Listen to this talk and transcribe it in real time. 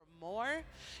more.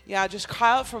 Yeah, just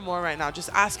cry out for more right now. Just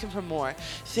ask him for more.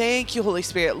 Thank you, Holy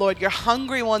Spirit. Lord, your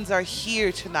hungry ones are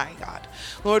here tonight, God.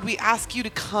 Lord, we ask you to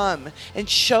come and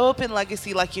show up in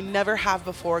Legacy like you never have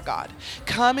before, God.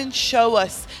 Come and show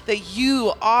us that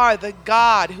you are the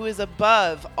God who is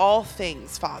above all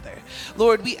things, Father.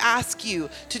 Lord, we ask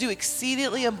you to do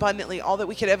exceedingly abundantly all that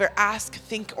we could ever ask,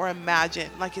 think, or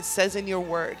imagine, like it says in your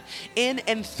word, in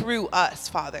and through us,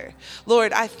 Father.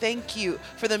 Lord, I thank you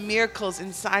for the miracles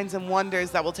and signs and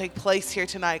wonders that will take place here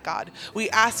tonight, God. We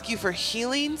ask you for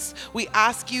healings. We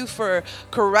ask you for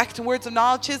correct words of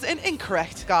knowledge and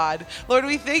incorrect, God. Lord,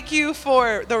 we thank you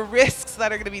for the risks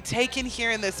that are going to be taken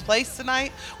here in this place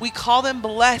tonight. We call them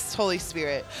blessed, Holy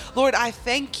Spirit. Lord, I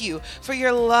thank you for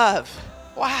your love.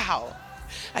 Wow.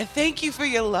 I thank you for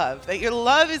your love, that your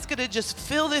love is going to just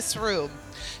fill this room.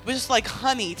 Just like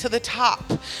honey to the top.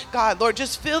 God, Lord,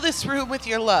 just fill this room with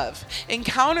your love.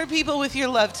 Encounter people with your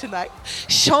love tonight.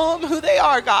 Show them who they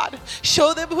are, God.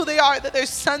 Show them who they are, that they're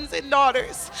sons and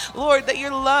daughters. Lord, that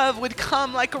your love would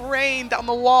come like rain down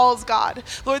the walls, God.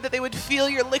 Lord, that they would feel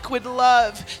your liquid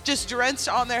love just drenched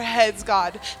on their heads,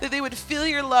 God. That they would feel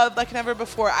your love like never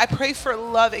before. I pray for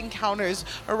love encounters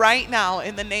right now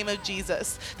in the name of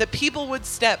Jesus. That people would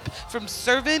step from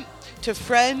servant to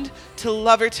friend, to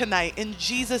lover tonight. In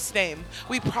Jesus' name,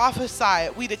 we prophesy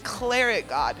it. We declare it,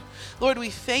 God. Lord,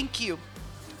 we thank you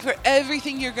for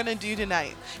everything you're going to do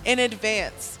tonight in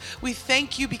advance. We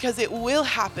thank you because it will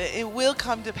happen. It will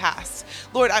come to pass.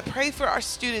 Lord, I pray for our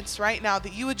students right now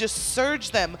that you would just surge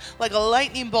them like a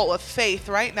lightning bolt of faith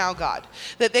right now, God.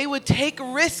 That they would take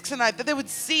risks tonight, that they would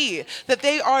see that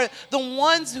they are the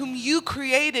ones whom you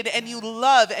created and you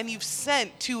love and you've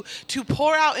sent to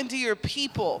pour out into your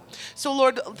people. So,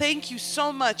 Lord, thank you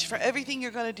so much for everything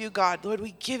you're going to do, God. Lord,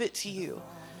 we give it to you.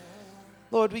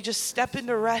 Lord, we just step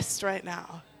into rest right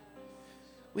now.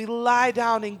 We lie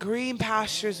down in green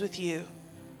pastures with you.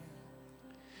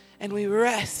 And we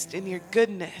rest in your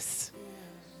goodness.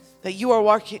 That you are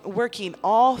working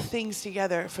all things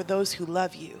together for those who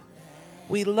love you.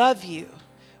 We love you.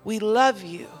 We love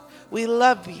you. We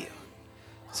love you.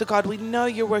 So God, we know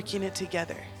you're working it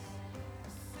together.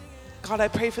 God, I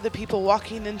pray for the people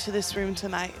walking into this room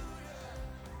tonight.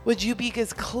 Would you be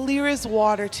as clear as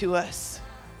water to us?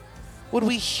 Would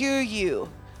we hear you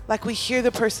like we hear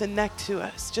the person next to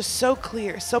us? Just so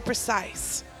clear, so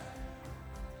precise.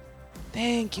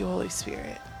 Thank you, Holy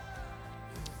Spirit.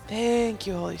 Thank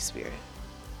you, Holy Spirit.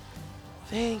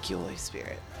 Thank you, Holy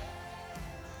Spirit.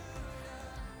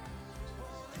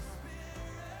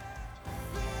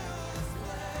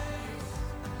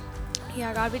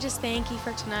 Yeah, God, we just thank you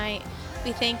for tonight.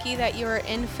 We thank you that you are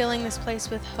infilling this place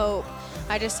with hope.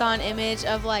 I just saw an image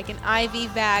of like an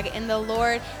IV bag and the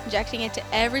Lord injecting it to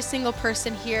every single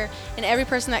person here and every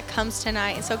person that comes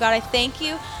tonight. And so, God, I thank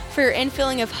you for your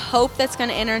infilling of hope that's going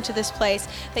to enter into this place,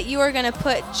 that you are going to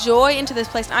put joy into this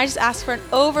place. And I just ask for an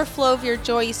overflow of your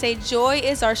joy. You say joy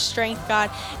is our strength, God.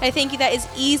 And I thank you that is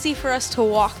easy for us to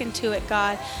walk into it,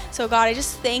 God. So, God, I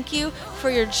just thank you for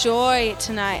your joy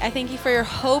tonight. I thank you for your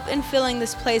hope in filling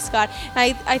this place, God.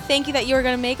 And I thank you that you are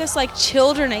going to make us like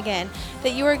children again,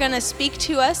 that you are going to speak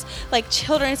to us like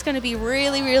children. It's going to be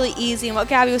really, really easy. And what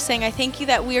Gabby was saying, I thank you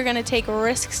that we are going to take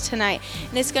risks tonight.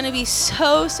 And it's going to be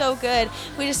so, so good.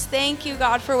 We just thank you,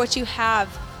 God, for what you have.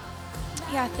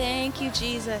 Yeah, thank you,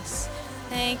 Jesus.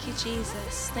 Thank you,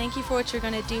 Jesus. Thank you for what you're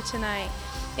going to do tonight.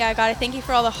 Yeah, God, I thank you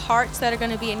for all the hearts that are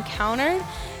going to be encountered,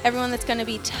 everyone that's going to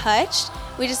be touched.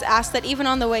 We just ask that even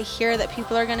on the way here that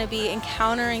people are going to be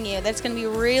encountering you, that it's going to be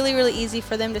really, really easy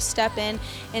for them to step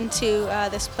into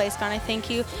this place. God, I thank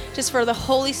you just for the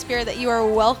Holy Spirit, that you are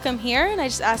welcome here. And I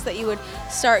just ask that you would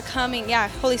start coming. Yeah,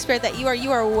 Holy Spirit, that you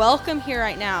are welcome here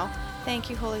right now. Thank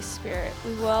you, Holy Spirit.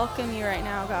 We welcome you right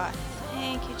now, God.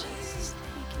 Thank you, Jesus.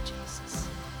 Thank you, Jesus.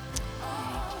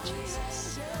 Thank you,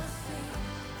 Jesus.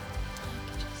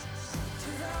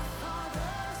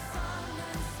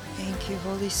 Thank you,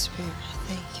 Holy Spirit.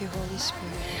 Thank you, Holy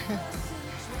Spirit.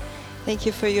 Thank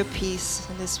you for your peace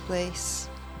in this place.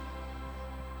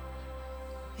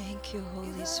 Thank you,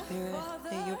 Holy Spirit,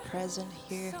 that you're present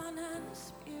here.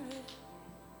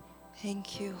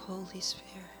 Thank you, Holy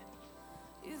Spirit,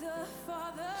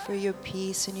 for your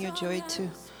peace and your joy to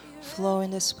flow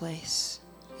in this place.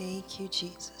 Thank you,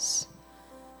 Jesus.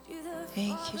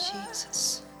 Thank you,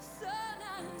 Jesus.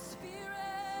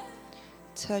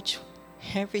 Touch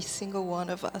every single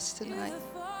one of us tonight.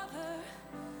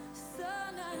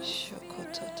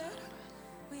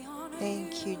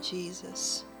 Thank you,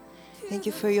 Jesus. Thank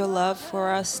you for your love for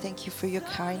us. Thank you for your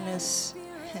kindness.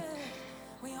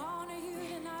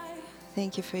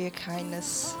 Thank you for your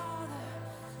kindness.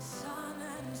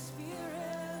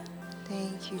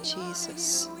 Thank you,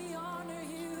 Jesus.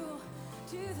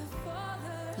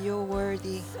 You're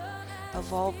worthy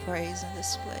of all praise in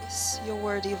this place. You're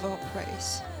worthy of all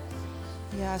praise.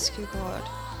 We ask you, God,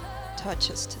 touch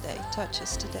us today. Touch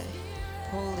us today.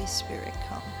 Holy Spirit,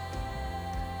 come.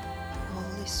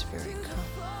 Holy Spirit,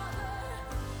 come.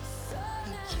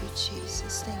 Thank you,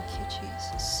 Jesus. Thank you,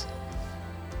 Jesus.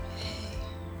 Hey.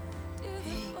 Thank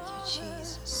you,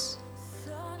 Jesus.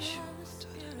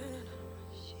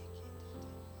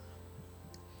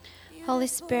 Holy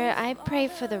Spirit, I pray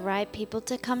for the right people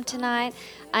to come tonight.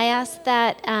 I ask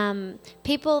that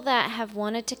people that have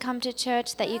wanted to come to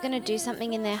church, that you're going to do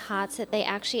something in their hearts, that they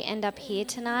actually end up here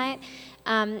tonight.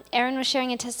 Erin was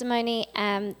sharing a testimony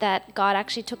that God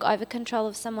actually took over control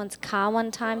of someone's car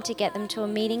one time to get them to a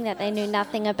meeting that they knew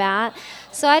nothing about.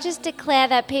 So I just declare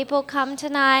that people come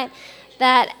tonight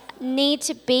that need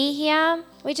to be here.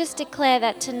 We just declare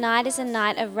that tonight is a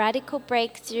night of radical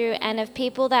breakthrough and of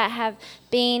people that have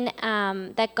been,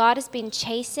 that God has been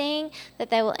chasing,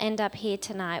 that they will end up here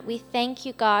tonight. We thank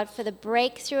you, God, for the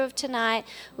breakthrough of tonight.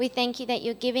 We thank you that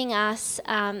you're giving us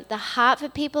the heart for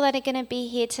people that are going to be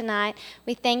here tonight.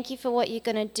 We thank you for what you're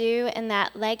going to do, and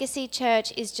that Legacy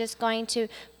Church is just going to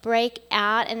break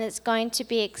out and it's going to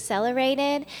be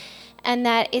accelerated. And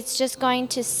that it's just going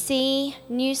to see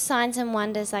new signs and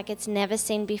wonders like it's never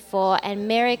seen before, and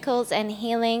miracles and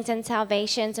healings and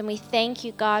salvations. And we thank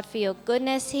you, God, for your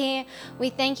goodness here.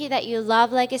 We thank you that you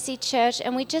love Legacy Church,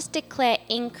 and we just declare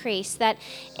increase. That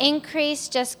increase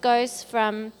just goes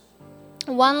from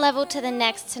one level to the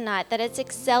next tonight, that it's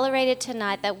accelerated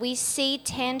tonight, that we see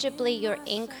tangibly your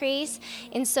increase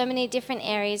in so many different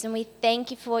areas. And we thank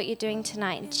you for what you're doing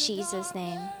tonight in Jesus'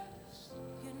 name.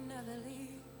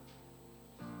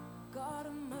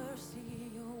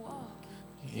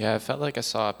 Yeah, I felt like I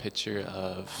saw a picture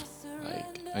of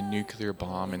like a nuclear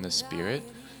bomb in the spirit,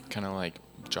 kind of like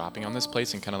dropping on this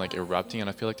place and kind of like erupting. And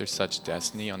I feel like there's such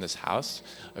destiny on this house.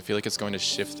 I feel like it's going to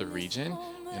shift the region,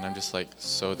 and I'm just like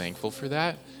so thankful for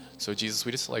that. So Jesus,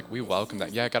 we just we welcome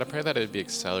that. Yeah, I gotta pray that it'd be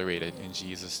accelerated in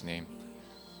Jesus' name.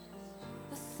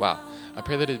 Wow, I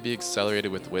pray that it'd be accelerated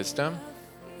with wisdom.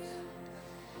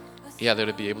 Yeah, that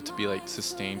it'd be able to be like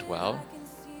sustained well.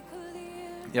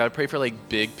 Yeah, I pray for like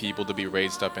big people to be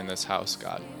raised up in this house,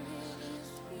 God.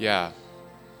 Yeah.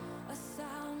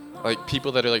 Like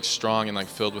people that are like strong and like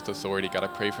filled with authority. God, I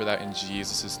pray for that in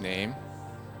Jesus' name.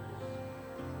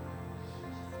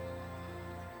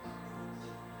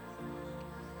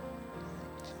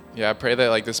 Yeah, I pray that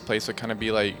like this place would kind of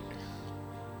be like,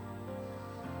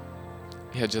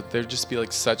 yeah, there'd just be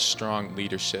like such strong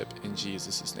leadership in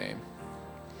Jesus' name.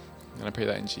 And I pray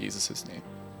that in Jesus' name.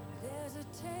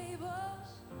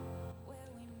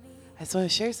 I just want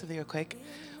to share something real quick.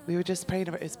 We were just praying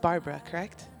about, it's Barbara,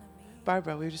 correct?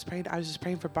 Barbara, I was just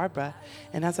praying for Barbara.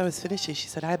 And as I was finishing, she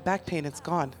said, I have back pain, it's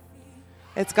gone.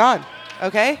 It's gone,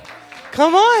 okay?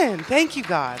 Come on, thank you,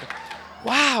 God.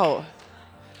 Wow.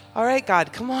 All right,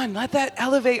 God, come on, let that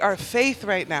elevate our faith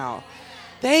right now.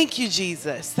 Thank you,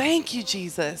 Jesus. Thank you,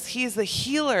 Jesus. He is the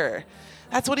healer.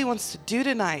 That's what he wants to do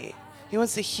tonight. He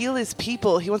wants to heal his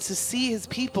people. He wants to see his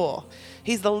people.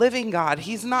 He's the living God.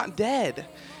 He's not dead.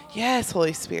 Yes,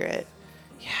 Holy Spirit.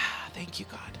 Yeah, thank you,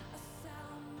 God.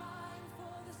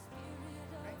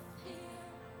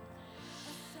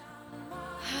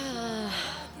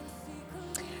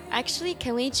 Actually,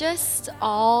 can we just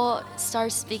all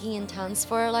start speaking in tongues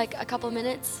for like a couple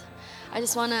minutes? I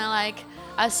just want to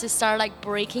us to start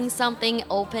breaking something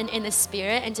open in the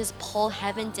spirit and just pull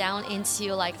heaven down into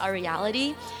our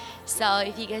reality. So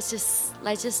if you guys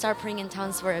let's just start praying in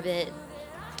tongues for a bit.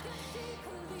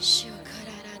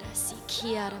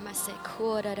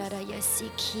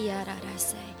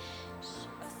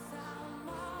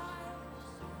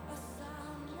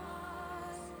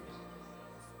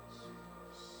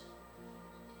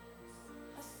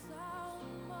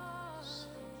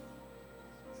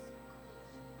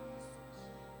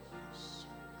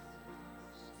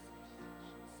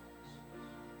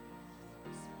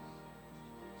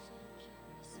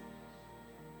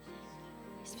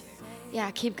 Yeah,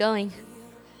 keep going.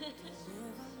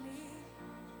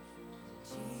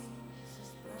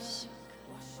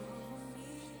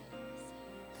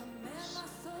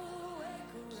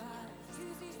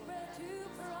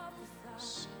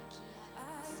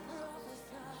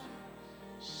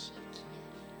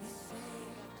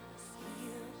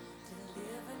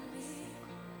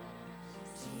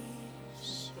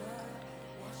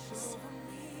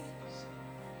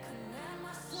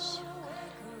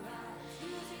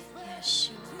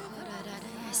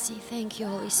 Thank you,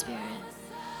 Holy Spirit.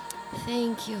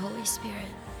 Thank you, Holy Spirit.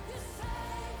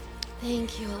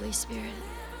 Thank you, Holy Spirit.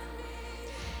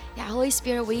 Yeah, Holy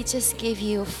Spirit, we just give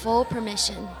you full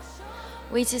permission.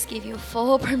 We just give you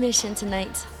full permission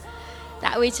tonight.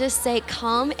 That we just say,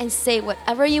 come and say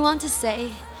whatever you want to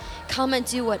say. Come and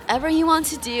do whatever you want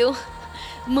to do.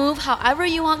 Move however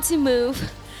you want to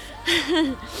move.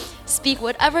 Speak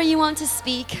whatever you want to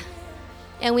speak.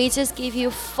 And we just give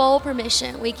you full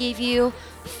permission. We give you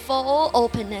full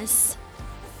openness.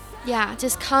 Yeah,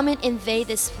 just come and invade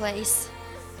this place.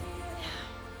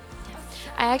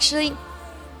 I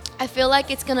feel like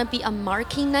it's gonna be a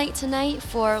marking night tonight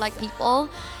for like people,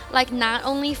 like not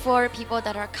only for people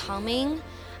that are coming,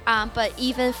 but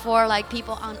even for like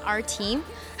people on our team.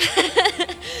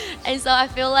 And so I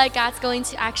feel like God's going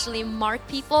to actually mark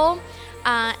people.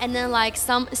 And then like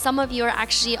some of you are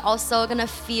actually also gonna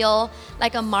feel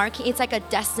like a marking. It's like a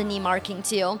destiny marking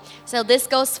too. So this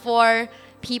goes for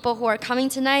people who are coming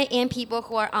tonight and people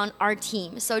who are on our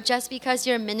team. So just because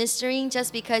you're ministering,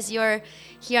 just because you're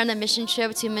here on a mission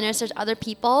trip to minister to other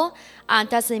people,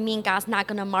 doesn't mean God's not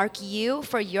gonna mark you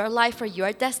for your life, for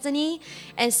your destiny.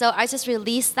 And so I just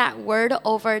release that word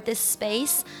over this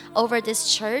space, over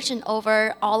this church, and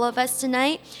over all of us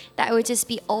tonight, that we just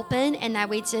be open and that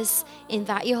we just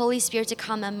invite you, Holy Spirit, to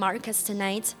come and mark us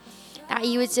tonight. That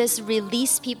you would just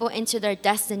release people into their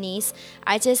destinies.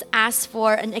 I just ask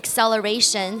for an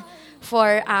acceleration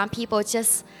for people,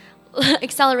 just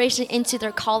acceleration into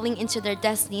their calling, into their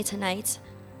destiny tonight.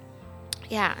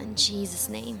 Yeah, in Jesus'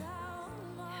 name.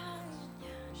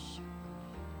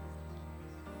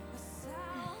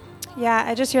 Yeah,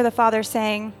 I just hear the Father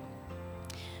saying,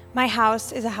 my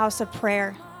house is a house of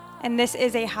prayer, and this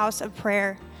is a house of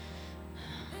prayer.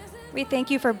 We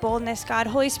thank you for boldness, God.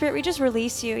 Holy Spirit, we just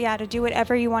release you, to do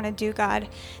whatever you want to do, God.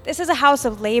 This is a house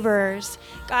of laborers.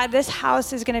 God, this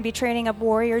house is going to be training up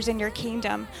warriors in your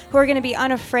kingdom who are going to be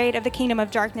unafraid of the kingdom of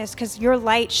darkness, because your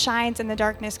light shines in the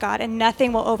darkness, God, and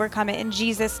nothing will overcome it in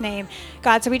Jesus' name.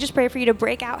 God, so we just pray for you to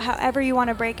break out however you want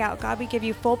to break out, God. We give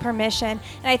you full permission.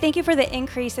 And I thank you for the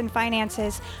increase in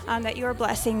finances that you are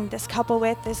blessing this couple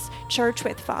with, this church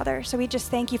with, Father. So we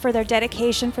just thank you for their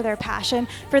dedication, for their passion,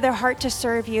 for their heart to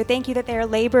serve you. Thank you that they are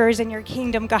laborers in your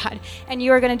kingdom, God, and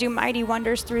you are going to do mighty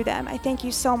wonders through them. I thank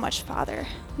you so much, Father,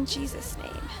 in Jesus' name.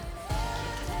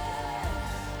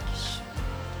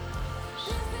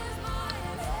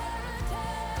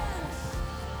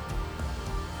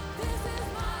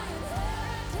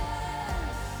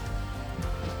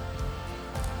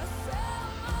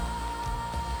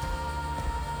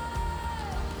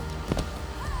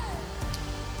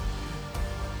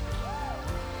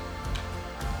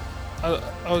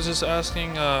 I was just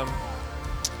asking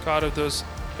God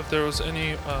if there was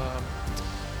any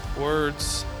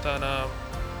words that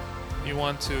you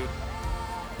want to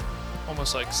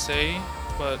almost like say,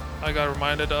 but I got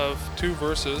reminded of two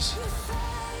verses,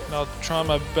 and I'll try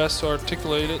my best to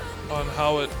articulate it on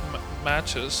how it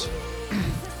matches.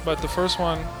 But the first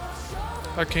one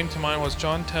that came to mind was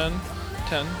John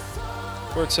 10:10,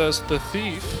 where it says, "The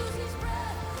thief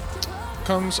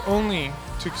comes only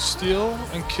to steal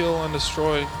and kill and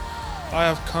destroy. I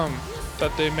have come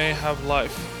that they may have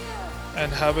life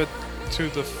and have it to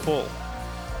the full."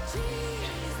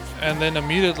 And then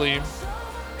immediately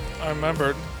I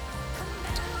remembered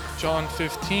John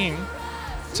 15.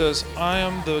 It says, "I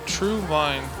am the true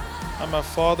vine, and my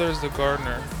Father is the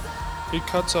gardener. He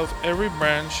cuts off every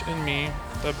branch in me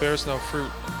that bears no fruit,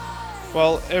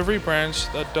 while every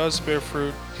branch that does bear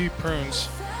fruit he prunes,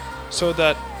 so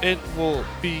that it will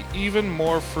be even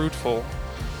more fruitful."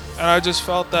 And I just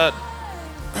felt that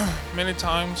many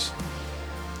times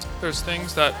there's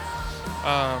things that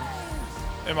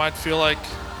it might feel like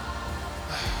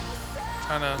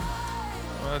trying to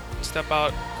step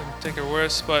out and take a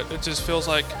risk, but it just feels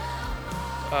like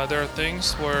there are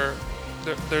things where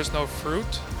there's no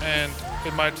fruit, and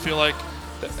it might feel like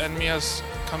the enemy has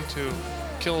come to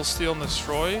kill, steal, and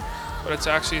destroy, but it's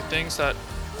actually things that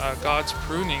God's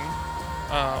pruning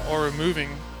or removing,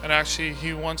 and actually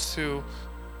he wants to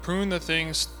prune the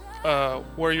things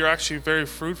where you're actually very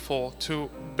fruitful to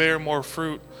bear more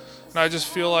fruit. And I just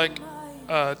feel like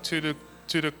to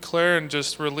declare and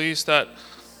just release that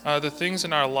the things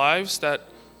in our lives that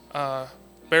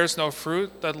bears no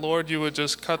fruit, that Lord, you would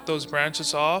just cut those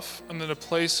branches off, and then the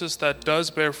places that does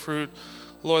bear fruit,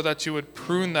 Lord, that you would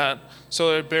prune that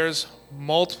so that it bears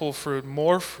multiple fruit,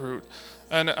 more fruit.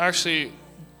 And actually,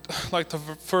 like the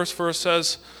first verse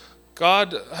says,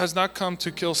 God has not come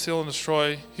to kill, steal, and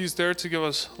destroy. He's there to give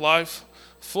us life,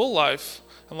 full life,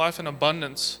 and life in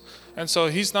abundance. And so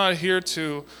he's not here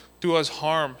to do us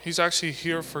harm. He's actually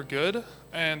here for good.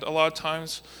 And a lot of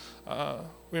times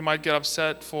we might get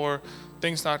upset for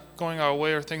things not going our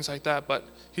way or things like that, but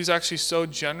he's actually so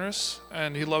generous,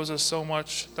 and he loves us so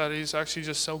much that he's actually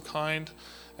just so kind,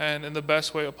 and in the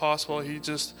best way possible, he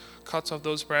just cuts off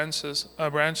those branches,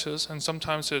 and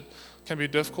sometimes it can be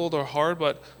difficult or hard,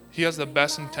 but he has the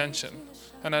best intention.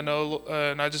 And I know,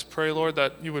 and I just pray, Lord,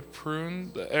 that you would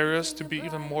prune the areas to be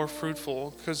even more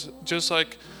fruitful, because just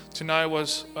like tonight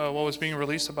was what was being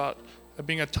released about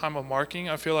being a time of marking,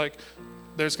 I feel like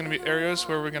there's going to be areas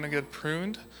where we're going to get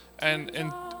pruned, and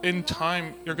in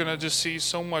time you're going to just see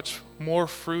so much more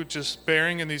fruit just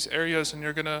bearing in these areas, and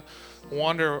you're going to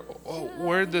wonder, oh,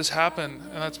 where did this happen?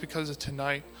 And that's because of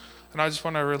tonight. And I just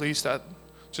want to release that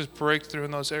just breakthrough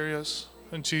in those areas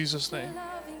in Jesus' name.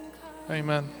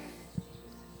 Amen.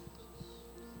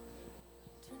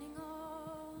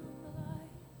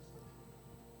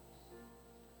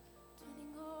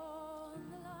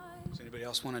 Does anybody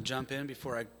else want to jump in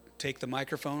before I take the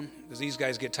microphone? Because these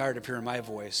guys get tired of hearing my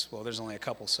voice. Well, there's only a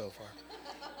couple so far.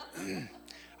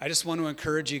 I just want to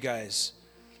encourage you guys.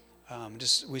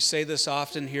 We say this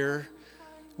often here.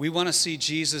 We want to see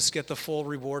Jesus get the full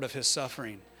reward of his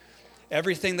suffering.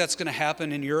 Everything that's going to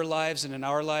happen in your lives and in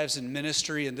our lives, in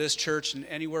ministry, in this church, and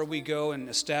anywhere we go and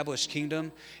establish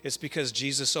kingdom, it's because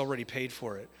Jesus already paid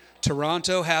for it.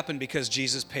 Toronto happened because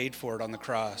Jesus paid for it on the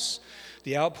cross.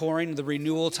 The outpouring, the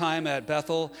renewal time at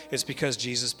Bethel is because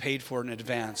Jesus paid for it in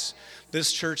advance.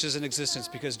 This church is in existence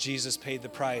because Jesus paid the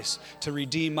price to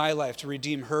redeem my life, to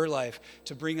redeem her life,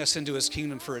 to bring us into his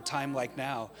kingdom for a time like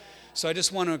now. So I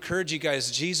just want to encourage you guys,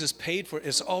 Jesus paid for it.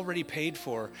 It's already paid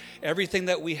for. Everything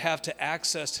that we have to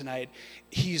access tonight,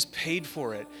 he's paid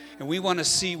for it. And we want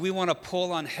to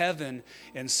pull on heaven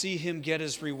and see him get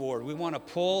his reward. We want to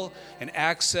pull and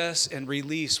access and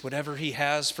release whatever he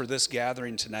has for this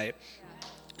gathering tonight.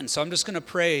 And so I'm just going to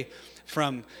pray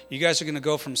you guys are going to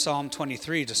go from Psalm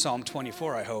 23 to Psalm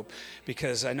 24, I hope,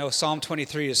 because I know Psalm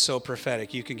 23 is so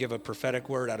prophetic. You can give a prophetic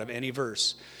word out of any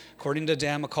verse. According to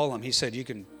Dan McCollum, he said you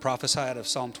can prophesy out of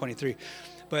Psalm 23.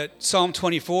 But Psalm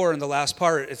 24, in the last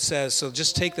part, it says, so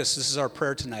just take this. This is our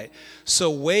prayer tonight.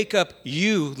 So wake up,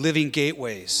 you living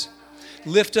gateways.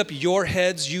 Lift up your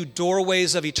heads, you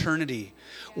doorways of eternity.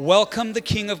 Welcome the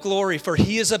King of glory, for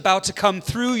he is about to come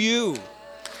through you.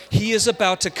 He is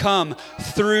about to come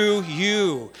through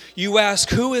you. You ask,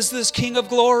 who is this King of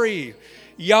glory?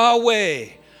 Yahweh,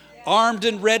 armed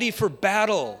and ready for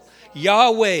battle.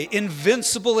 Yahweh,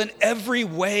 invincible in every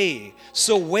way.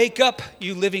 So wake up,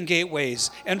 you living gateways,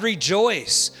 and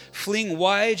rejoice. Fling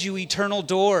wide, you eternal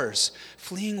doors.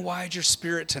 Fling wide your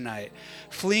spirit tonight.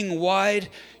 Fling wide,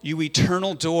 you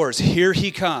eternal doors. Here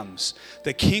he comes.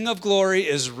 The King of glory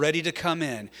is ready to come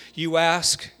in. You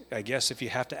ask, I guess if you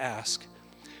have to ask,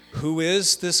 who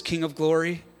is this King of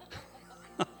glory?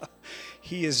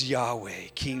 He is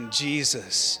Yahweh, King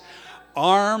Jesus,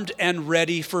 armed and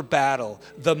ready for battle,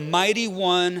 the mighty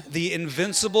one, the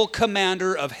invincible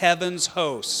commander of heaven's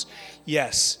hosts.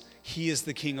 Yes, he is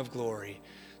the King of glory.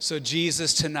 So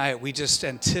Jesus, tonight, we just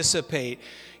anticipate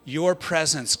your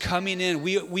presence coming in.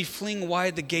 We fling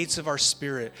wide the gates of our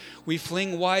spirit. We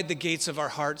fling wide the gates of our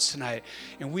hearts tonight.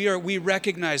 And we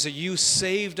recognize that you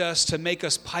saved us to make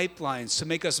us pipelines, to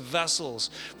make us vessels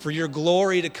for your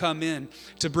glory to come in,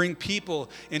 to bring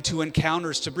people into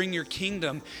encounters, to bring your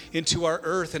kingdom into our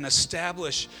earth and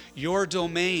establish your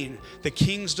domain, the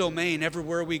King's domain,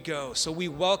 everywhere we go. So we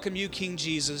welcome you, King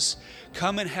Jesus.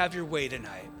 Come and have your way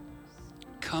tonight.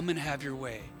 Come and have your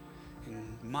way.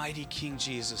 Mighty King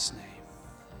Jesus' name.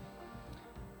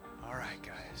 All right,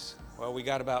 guys. Well, we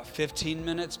got about 15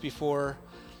 minutes before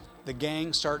the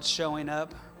gang starts showing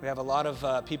up. We have a lot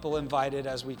of people invited,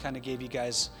 as we kind of gave you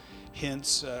guys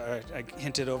hints. I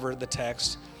hinted over the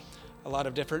text. A lot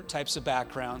of different types of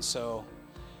backgrounds. So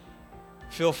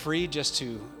feel free just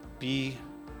to be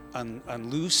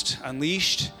unleashed.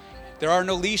 There are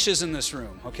no leashes in this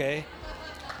room, okay?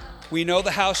 We know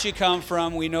the house you come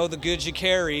from. We know the goods you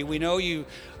carry. We know you.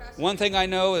 One thing I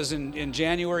know is in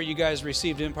January, you guys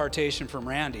received impartation from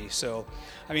Randy. So,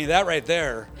 I mean, that right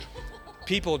there,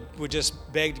 people would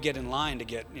just beg to get in line to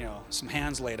get, some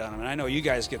hands laid on them. And I know you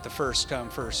guys get the first come,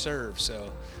 first serve.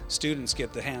 So students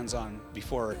get the hands on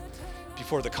before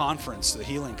the conference, the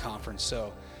healing conference.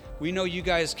 So we know you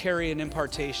guys carry an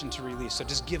impartation to release. So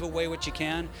just give away what you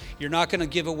can. You're not going to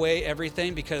give away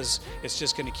everything because it's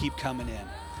just going to keep coming in.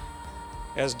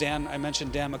 As I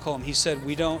mentioned Dan McCollum, he said,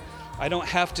 I don't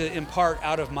have to impart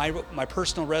out of my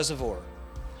personal reservoir.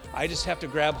 I just have to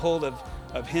grab hold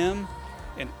of him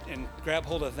and grab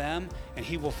hold of them, and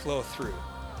he will flow through.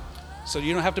 So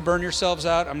you don't have to burn yourselves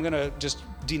out. I'm going to just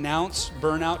denounce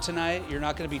burnout tonight. You're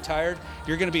not going to be tired.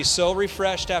 You're going to be so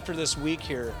refreshed after this week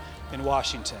here in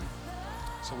Washington.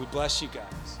 So we bless you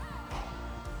guys.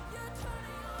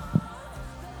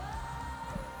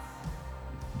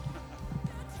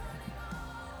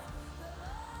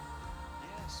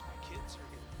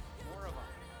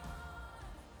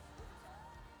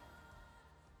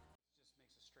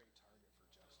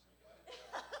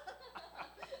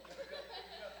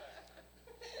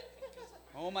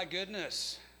 Oh my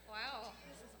goodness. Wow,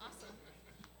 this is awesome.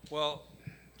 Well,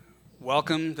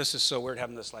 welcome. This is so weird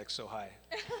having this like so high.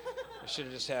 I should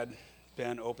have just had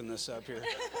Ben open this up here.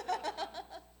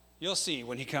 You'll see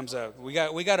when he comes up. We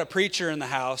got a preacher in the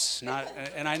house,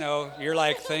 and I know you're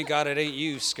like, thank God it ain't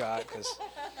you, Scott, because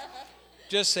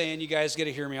just saying, you guys get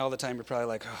to hear me all the time. You're probably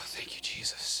like, oh, thank you,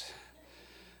 Jesus.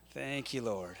 Thank you,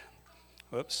 Lord.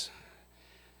 Whoops.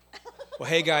 Well,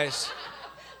 hey, guys.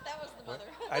 That was the mother.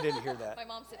 I didn't hear that. My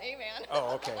mom said, amen.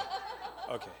 Oh, okay.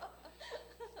 Okay.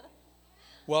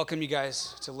 Welcome, you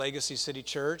guys, to Legacy City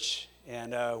Church.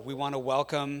 And we want to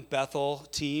welcome Bethel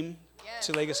team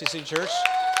to Legacy City Church.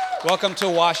 Welcome to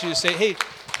Washington State. Hey,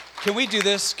 can we do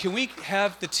this? Can we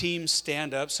have the team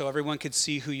stand up so everyone could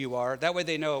see who you are? That way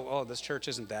they know, oh, this church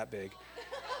isn't that big.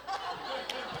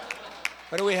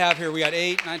 What do we have here? We got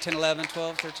 8, 9, 10, 11,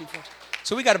 12, 13, 14.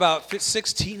 So we got about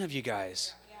 16 of you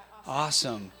guys.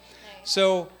 Awesome.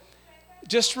 So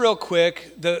just real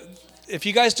quick, if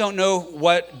you guys don't know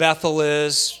what Bethel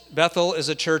is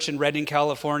a church in Redding,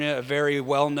 California, a very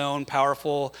well-known,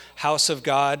 powerful house of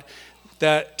God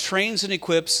that trains and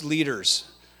equips leaders,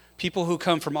 people who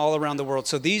come from all around the world.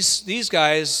 So these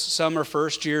guys, some are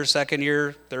first year, second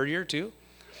year, third year too.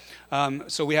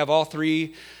 So we have all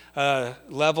three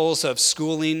levels of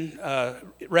schooling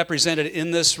represented in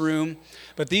this room.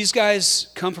 But these guys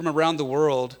come from around the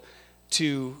world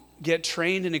to get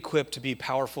trained and equipped to be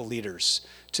powerful leaders,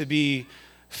 to be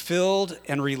filled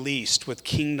and released with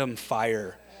kingdom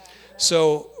fire.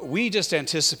 So we just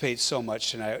anticipate so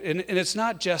much tonight. And it's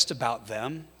not just about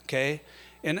them, okay?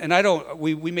 And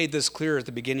we made this clear at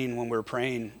the beginning when we were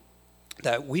praying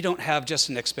that we don't have just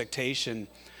an expectation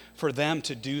for them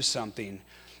to do something.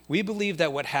 We believe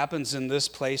that what happens in this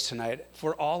place tonight,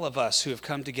 for all of us who have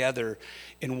come together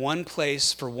in one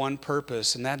place for one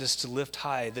purpose, and that is to lift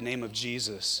high the name of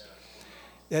Jesus,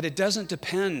 that it doesn't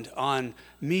depend on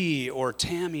me or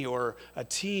Tammy or a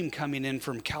team coming in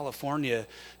from California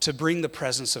to bring the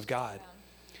presence of God.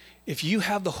 If you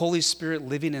have the Holy Spirit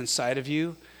living inside of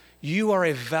you, you are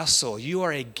a vessel, you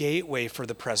are a gateway for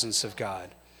the presence of God.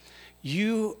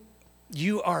 You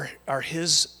are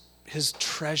his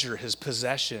treasure, his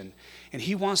possession, and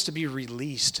he wants to be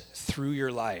released through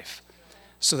your life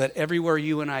so that everywhere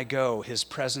you and I go, his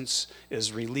presence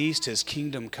is released, his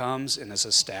kingdom comes and is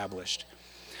established.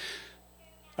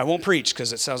 I won't preach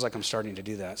because it sounds like I'm starting to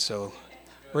do that. So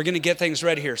we're going to get things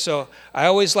ready here. So I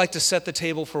always like to set the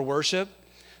table for worship.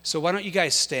 So why don't you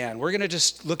guys stand? We're going to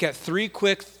just look at three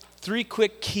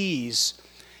quick keys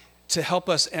to help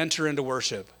us enter into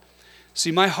worship.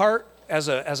 See, my heart as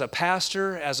a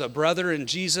pastor, as a brother in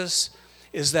Jesus,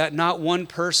 is that not one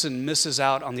person misses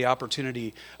out on the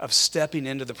opportunity of stepping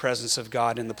into the presence of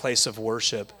God in the place of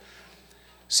worship.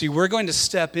 See, we're going to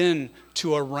step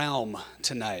into a realm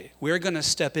tonight. We're going to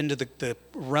step into the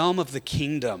realm of the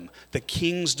kingdom, the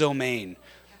king's domain.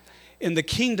 And the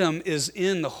kingdom is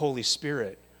in the Holy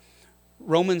Spirit.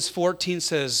 Romans 14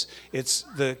 says it's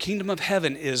the kingdom of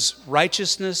heaven is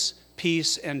righteousness,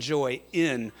 peace, and joy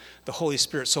in the Holy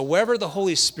Spirit. So wherever the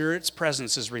Holy Spirit's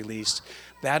presence is released,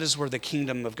 that is where the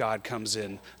kingdom of God comes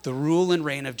in, the rule and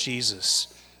reign of Jesus.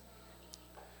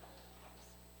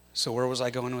 So where was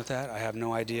I going with that? I have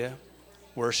no idea.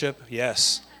 Worship?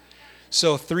 Yes.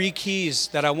 So 3 keys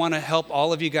that I want to help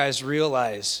all of you guys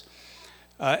realize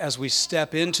as we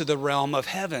step into the realm of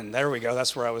heaven. There we go.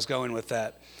 That's where I was going with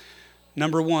that.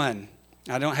 Number 1,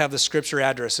 I don't have the scripture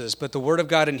addresses, but the Word of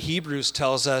God in Hebrews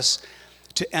tells us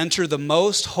to enter the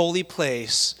most holy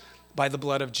place by the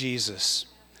blood of Jesus.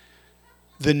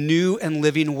 The new and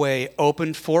living way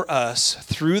opened for us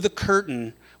through the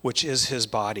curtain, which is his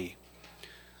body.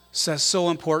 So that's so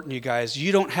important, you guys.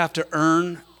 You don't have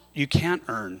to you can't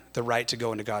earn the right to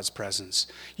go into God's presence.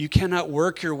 You cannot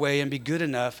work your way and be good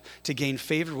enough to gain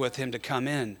favor with him to come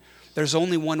in. There's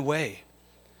only one way.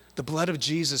 The blood of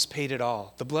Jesus paid it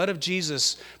all. The blood of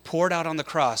Jesus poured out on the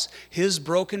cross. His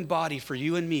broken body for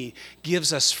you and me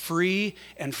gives us free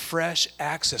and fresh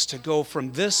access to go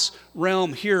from this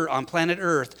realm here on planet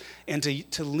Earth and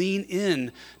to lean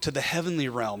in to the heavenly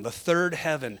realm, the third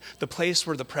heaven, the place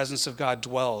where the presence of God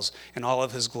dwells in all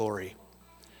of his glory.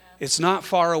 It's not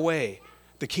far away.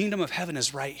 The kingdom of heaven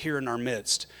is right here in our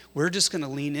midst. We're just going to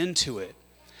lean into it.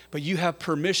 But you have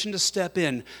permission to step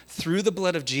in through the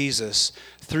blood of Jesus,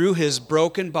 through his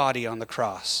broken body on the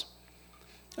cross.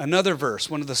 Another verse,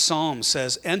 one of the Psalms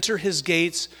says, enter his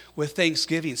gates with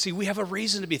thanksgiving. See, we have a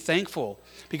reason to be thankful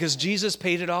because Jesus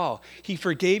paid it all. He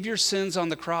forgave your sins on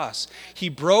the cross. He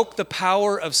broke the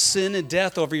power of sin and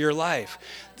death over your life.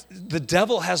 The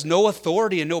devil has no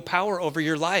authority and no power over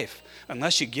your life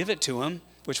unless you give it to him.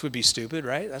 which would be stupid,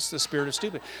 right? That's the spirit of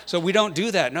stupid. So we don't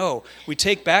do that. No, we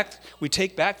take back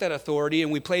that authority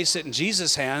and we place it in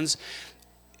Jesus' hands.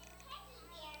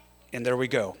 And there we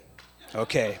go.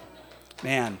 Okay,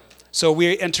 man. So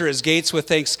we enter his gates with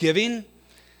thanksgiving.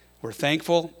 We're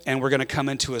thankful, and we're going to come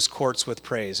into his courts with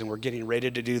praise, and we're getting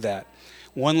ready to do that.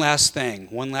 One last thing,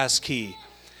 one last key.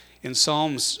 In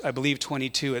Psalms, I believe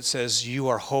 22, it says, "You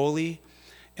are holy,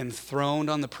 enthroned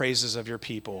on the praises of your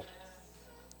people."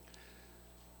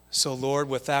 So, Lord,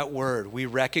 with that word, we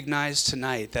recognize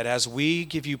tonight that as we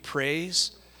give you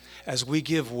praise, as we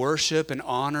give worship and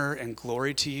honor and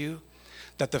glory to you,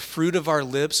 that the fruit of our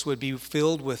lips would be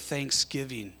filled with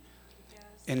thanksgiving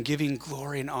and giving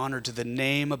glory and honor to the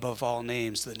name above all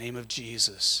names, the name of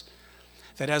Jesus.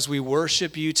 That as we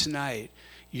worship you tonight,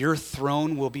 your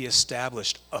throne will be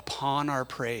established upon our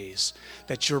praise,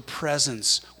 that your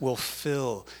presence will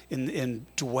fill and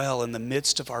dwell in the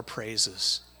midst of our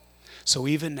praises. So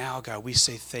even now, God, we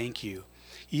say thank you.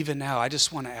 Even now, I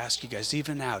just want to ask you guys,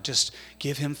 even now, just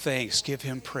give him thanks, give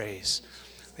him praise.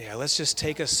 Yeah, let's just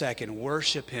take a second,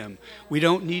 worship him. We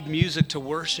don't need music to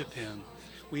worship him.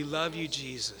 We love you,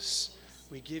 Jesus.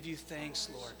 We give you thanks,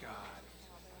 Lord God.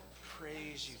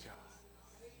 Praise you, God.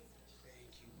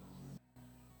 Thank you, Lord.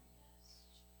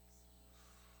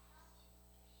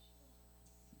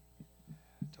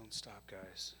 Don't stop,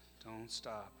 guys. Don't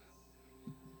stop.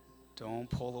 Don't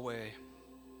pull away.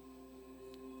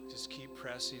 Just keep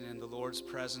pressing in. The Lord's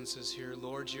presence is here.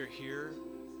 Lord, you're here.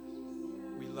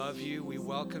 We love you. We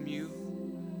welcome you.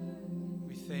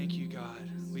 We thank you, God.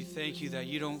 We thank you that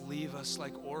you don't leave us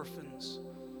like orphans.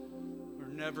 We're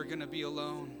never going to be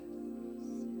alone.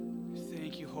 We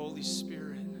thank you, Holy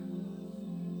Spirit.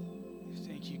 We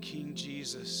thank you, King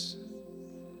Jesus.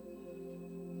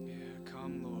 Yeah,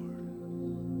 come, Lord.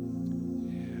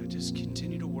 Yeah, just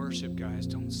continue to worship, guys.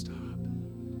 Don't stop.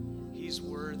 He's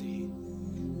worthy.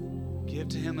 Give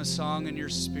to him a song in your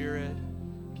spirit.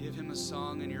 Give him a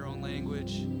song in your own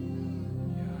language.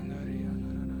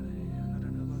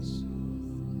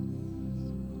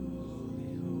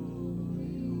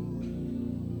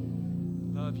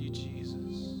 Love you,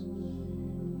 Jesus.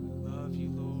 Love you,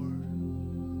 Lord.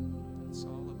 It's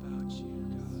all about you,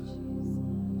 God.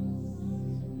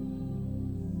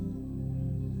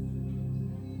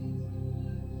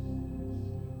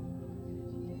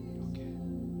 Okay.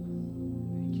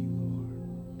 Thank you, Lord.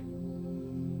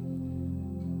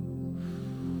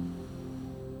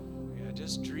 Yeah,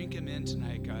 just drink him in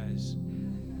tonight, guys.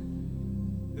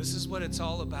 This is what it's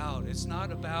all about. It's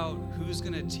not about who's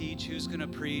going to teach, who's going to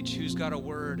preach, who's got a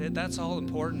word. That's all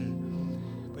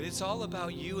important. But it's all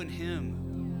about you and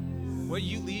him. What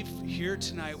you leave here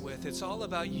tonight with, it's all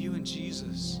about you and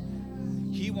Jesus.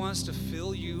 He wants to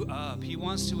fill you up. He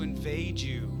wants to invade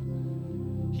you.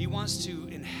 He wants to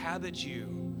inhabit you.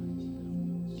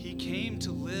 He came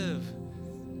to live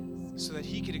so that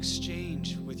he could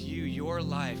exchange with you your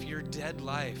life, your dead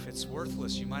life. It's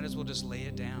worthless. You might as well just lay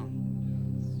it down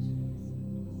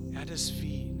at his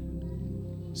feet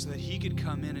so that he could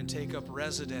come in and take up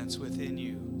residence within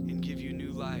you and give you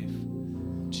new life.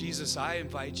 Jesus, I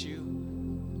invite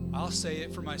you. I'll say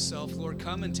it for myself, Lord,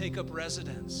 come and take up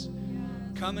residence.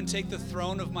 Come and take the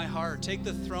throne of my heart. Take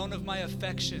the throne of my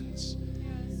affections.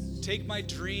 Take my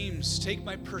dreams. Take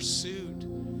my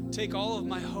pursuit. Take all of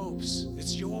my hopes.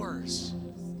 It's yours.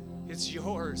 It's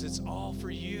yours. It's all for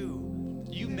you.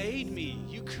 You made me.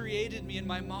 You created me in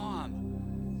my mom.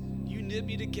 You knit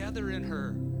me together in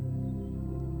her.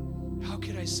 How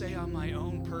could I say I'm my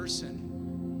own person?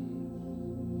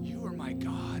 You are my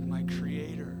God, my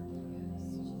creator.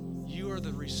 You are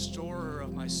the restorer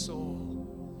of my soul.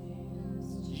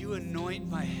 You anoint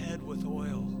my head with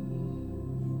oil.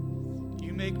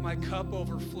 You make my cup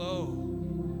overflow.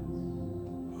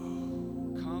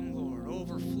 Oh, come, Lord,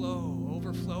 overflow,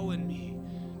 overflow in me.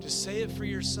 Just say it for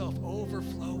yourself,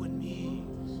 overflow in me.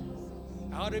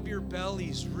 Out of your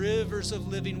bellies, rivers of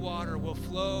living water will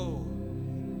flow.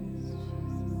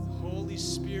 Holy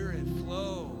Spirit,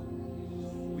 flow.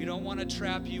 We don't want to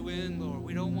trap you in, Lord.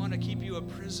 We don't want to keep you a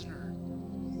prisoner.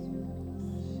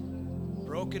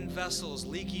 Broken vessels,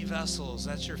 leaky vessels,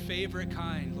 that's your favorite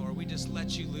kind, Lord. We just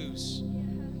let you loose.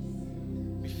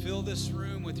 We fill this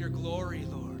room with your glory,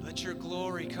 Lord. Let your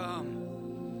glory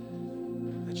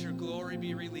come. Let your glory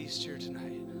be released here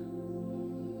tonight.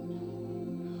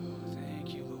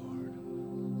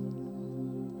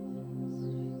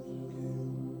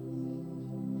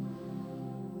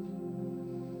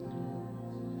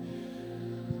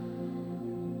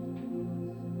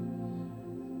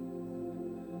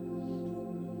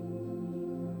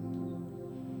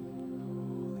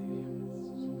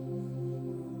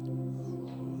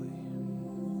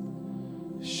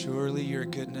 Surely your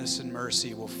goodness and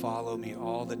mercy will follow me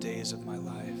all the days of my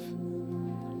life,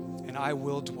 and I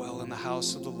will dwell in the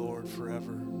house of the Lord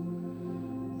forever.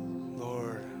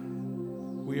 Lord,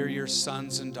 we are your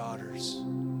sons and daughters.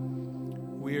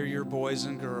 We are your boys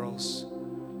and girls.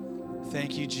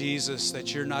 Thank you, Jesus,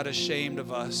 that you're not ashamed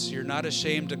of us. You're not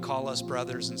ashamed to call us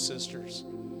brothers and sisters.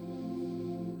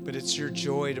 But it's your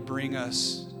joy to bring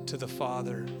us to the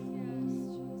Father,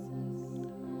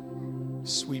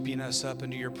 sweeping us up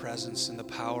into your presence in the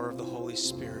power of the Holy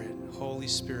Spirit. Holy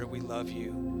Spirit, we love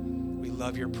you. We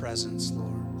love your presence,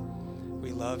 Lord.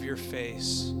 We love your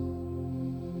face.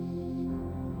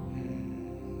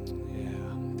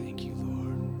 Yeah, thank you,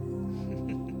 Lord.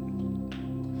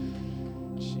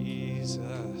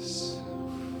 Jesus.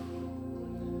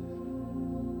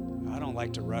 I don't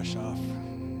like to rush off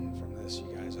from this,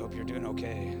 you guys. I hope you're doing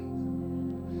okay.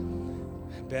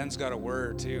 Ben's got a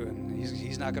word too, and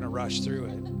he's not going to rush through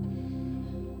it.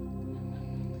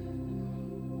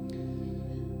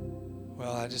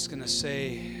 Well, I'm just going to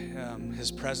say his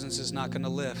presence is not going to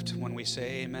lift when we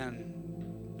say amen.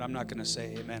 But I'm not going to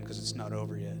say amen because it's not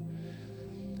over yet.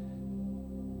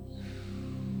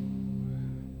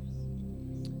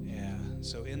 Yeah,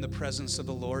 so in the presence of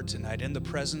the Lord tonight, in the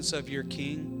presence of your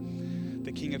King,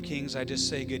 the King of Kings, I just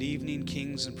say good evening,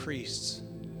 kings and priests.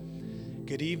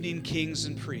 Good evening, kings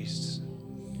and priests.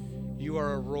 You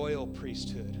are a royal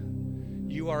priesthood.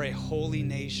 You are a holy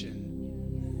nation,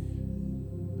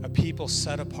 a people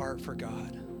set apart for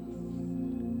God.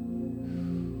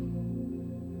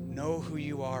 Know who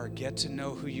you are. Get to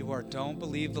know who you are. Don't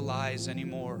believe the lies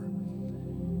anymore.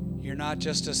 You're not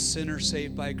just a sinner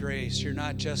saved by grace. You're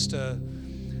not just a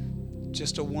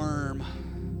worm.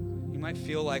 You might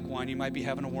feel like one. You might be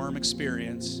having a worm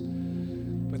experience.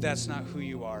 But that's not who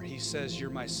you are. He says, you're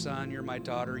my son, you're my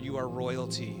daughter, you are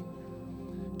royalty.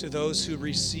 To those who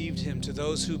received him, to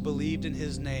those who believed in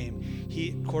his name,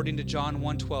 he, according to John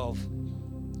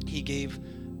 1:12, he gave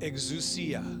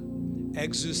exousia.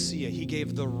 He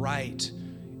gave the right,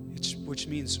 which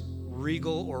means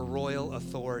regal or royal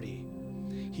authority.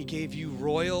 He gave you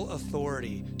royal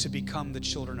authority to become the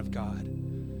children of God.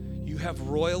 You have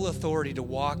royal authority to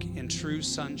walk in true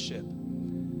sonship.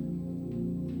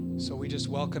 So we just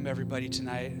welcome everybody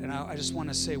tonight. And I just want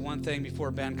to say one thing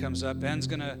before Ben comes up. Ben's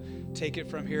going to take it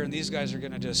from here, and these guys are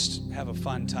going to just have a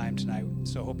fun time tonight.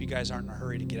 So I hope you guys aren't in a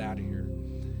hurry to get out of here.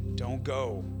 Don't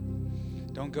go.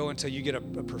 Don't go until you get a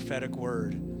prophetic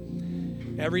word.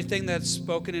 Everything that's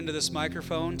spoken into this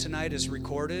microphone tonight is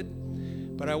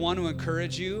recorded, but I want to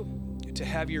encourage you to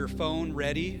have your phone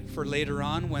ready for later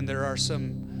on when there are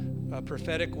some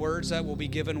prophetic words that will be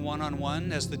given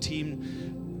one-on-one as the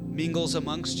team mingles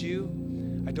amongst you.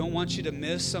 I don't want you to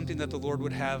miss something that the Lord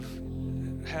would have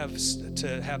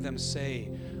them say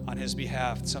on his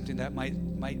behalf, something that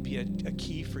might be a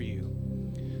key for you.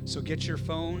 So get your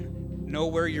phone, know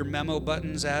where your memo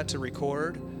button's at to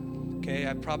record. Okay,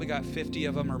 I've probably got 50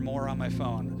 of them or more on my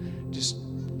phone.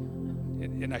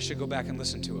 And I should go back and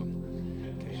listen to them.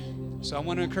 Okay. So I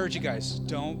want to encourage you guys,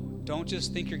 don't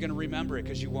just think you're going to remember it,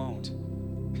 because you won't.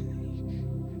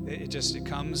 It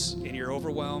comes and you're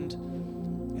overwhelmed,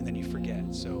 and then you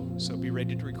forget. So be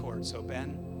ready to record. So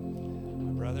Ben,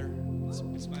 my brother,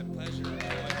 it's my pleasure.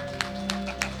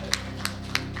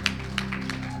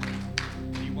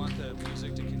 Do you want the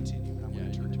music to continue? I'm going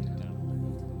to turn it down.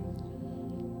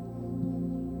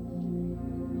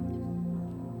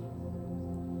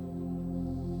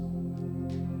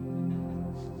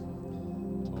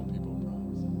 Tall people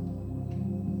promise.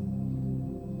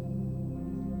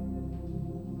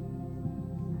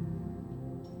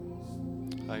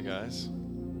 Hi guys.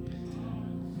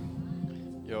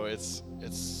 Yo, it's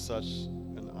such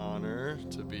an honor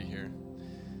to be here.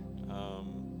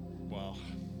 Wow.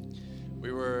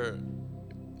 We were,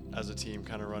 as a team,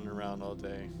 kind of running around all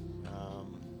day.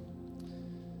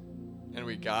 And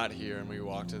we got here and we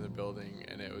walked in the building,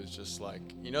 and it was just like,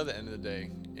 the end of the day,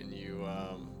 and you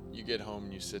get home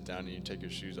and you sit down and you take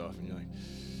your shoes off and you're like,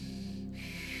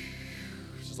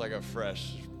 it's just like a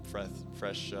fresh breath.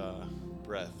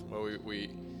 Well,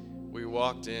 we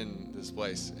walked in this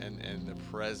place, and the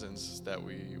presence that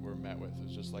we were met with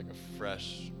was just like a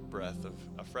breath of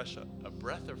fresh air.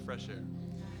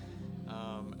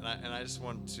 And I just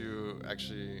want to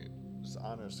actually just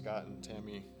honor Scott and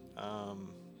Tammy.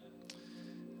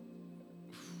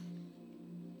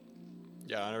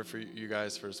 Honor for you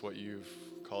guys for what you've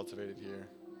cultivated here,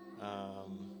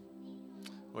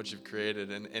 what you've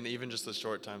created, and even just the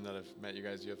short time that I've met you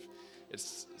guys,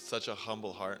 it's such a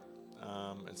humble heart,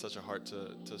 and such a heart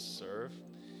to serve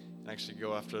and actually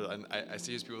go after. And I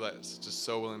see these people that's just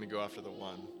so willing to go after the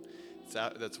one.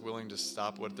 that's willing to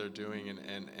stop what they're doing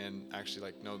and actually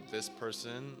like, no, this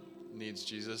person needs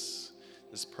Jesus.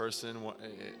 This person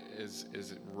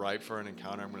is ripe for an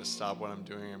encounter. I'm going to stop what I'm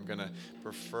doing. I'm going to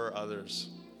prefer others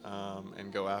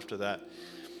and go after that.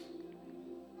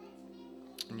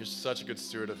 And you're such a good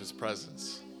steward of his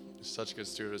presence. You're such a good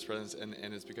steward of his presence,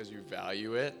 and it's because you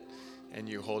value it and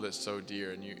you hold it so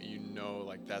dear, and you know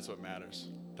like that's what matters.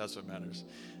 That's what matters.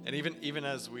 And even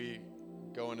as we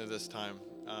go into this time,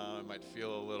 it might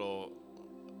feel a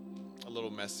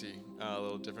little messy, a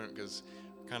little different, because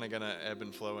we're kind of gonna ebb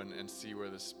and flow and see where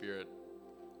the Spirit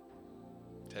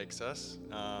takes us.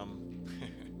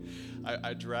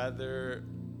 I'd rather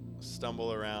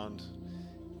stumble around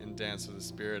and dance with the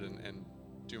Spirit and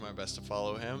do my best to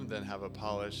follow him than have a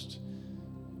polished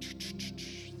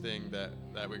thing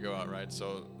that we go out, right?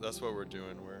 So that's what we're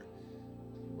doing.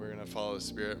 We're gonna follow the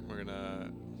Spirit. We're gonna,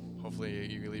 hopefully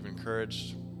you leave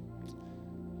encouraged.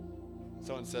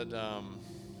 Someone said a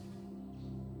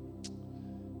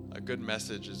good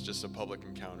message is just a public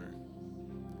encounter.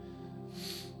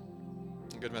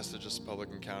 A good message is a public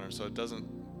encounter. So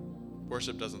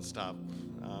worship doesn't stop.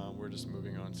 We're just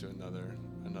moving on to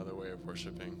another way of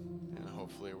worshiping. And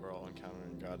hopefully we're all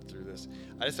encountering God through this.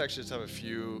 I just have a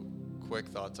few quick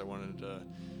thoughts I wanted to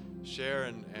share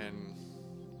and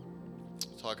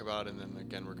talk about, and then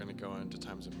again we're going to go into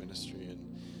times of ministry, and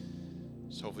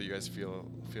just hopefully you guys feel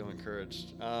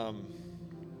encouraged.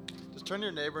 Just turn to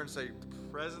your neighbor and say, the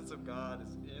presence of God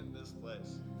is in this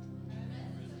place.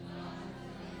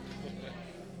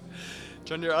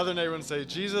 Turn to your other neighbor and say,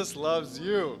 Jesus loves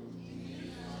you.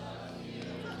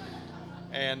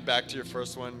 And back to your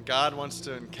first one, God wants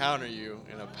to encounter you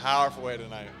in a powerful way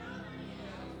tonight.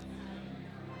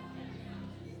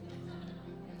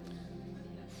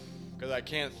 Because I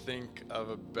can't think of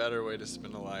a better way to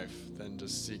spend a life than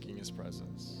just seeking his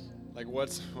presence. Like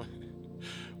what's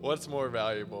more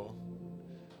valuable?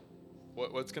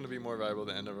 What's going to be more valuable at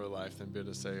the end of our life than be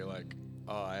able to say like,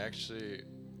 oh, I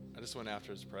just went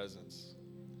after his presence.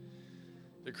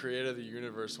 The creator of the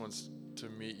universe wants to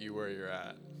meet you where you're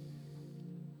at.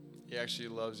 He actually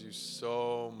loves you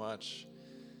so much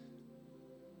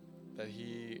that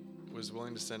he was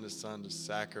willing to send his son to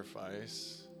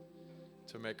sacrifice,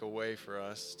 to make a way for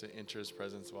us to enter his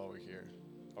presence while we're here.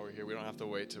 We don't have to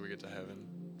wait till we get to heaven.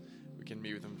 We can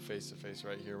meet with him face to face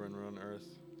right here when we're on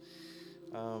earth.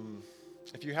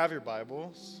 If you have your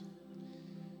Bibles,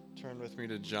 turn with me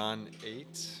to John 8.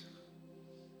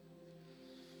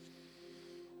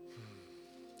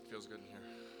 Feels good in here.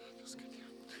 Feels good.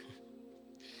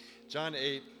 John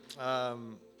 8,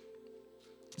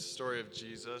 story of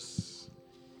Jesus.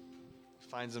 He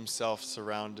finds himself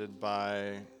surrounded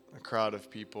by a crowd of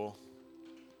people.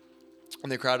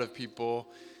 And the crowd of people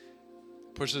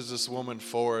pushes this woman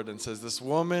forward and says, this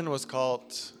woman was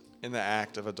caught in the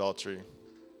act of adultery.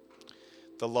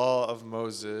 The law of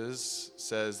Moses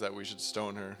says that we should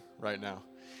stone her right now.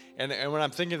 And when I'm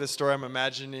thinking of this story, I'm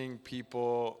imagining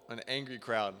people, an angry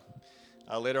crowd.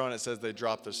 Later on it says they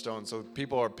dropped their stones. So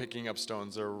people are picking up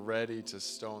stones. They're ready to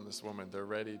stone this woman. They're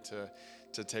ready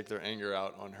to take their anger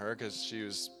out on her because she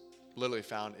was literally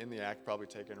found in the act, probably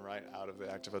taken right out of the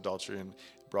act of adultery and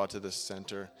brought to this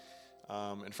center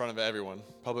in front of everyone,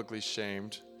 publicly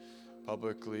shamed,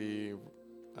 publicly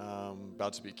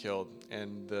about to be killed.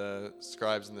 And the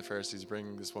scribes and the Pharisees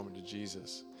bring this woman to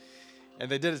Jesus. And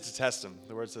they did it to test him.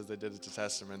 The word says they did it to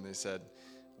test him. And they said,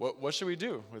 what should we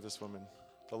do with this woman?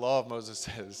 The law of Moses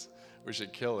says we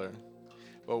should kill her.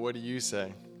 But what do you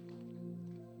say?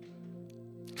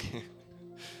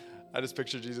 I just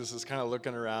picture Jesus is kind of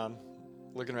looking around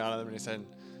at them, and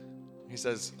he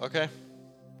says, okay,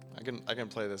 I can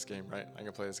play this game, right? I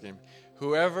can play this game.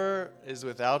 Whoever is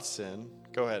without sin,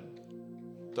 go ahead.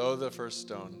 Throw the first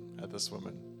stone at this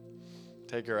woman.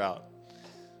 Take her out.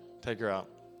 Take her out.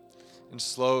 And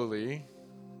slowly,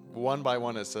 one by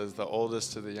one, it says, the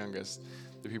oldest to the youngest,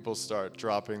 the people start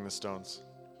dropping the stones,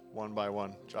 one by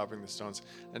one, dropping the stones,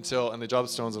 and they drop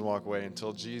the stones and walk away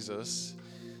until Jesus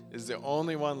is the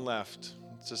only one left.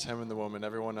 It's just him and the woman.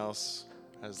 Everyone else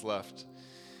has left.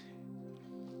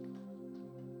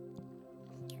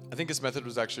 I think this method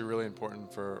was actually really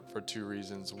important for two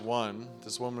reasons. One,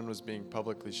 this woman was being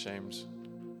publicly shamed,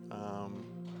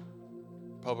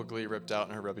 publicly ripped out,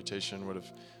 and her reputation would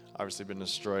have obviously been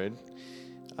destroyed.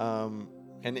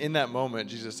 And in that moment,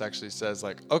 Jesus actually says,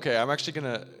 like, okay, I'm actually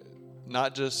going to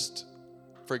not just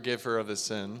forgive her of the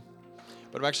sin,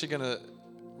 but I'm actually going to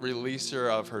release her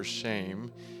of her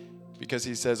shame, because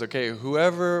he says, okay,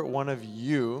 whoever one of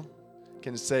you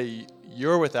can say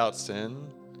you're without sin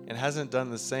and hasn't done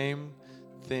the same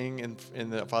thing in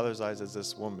the Father's eyes as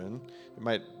this woman, it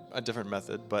might a different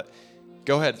method, but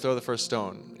go ahead, throw the first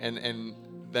stone. And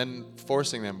then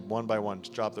forcing them one by one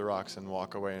to drop the rocks and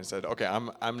walk away, and said, okay,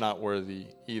 I'm not worthy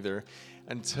either.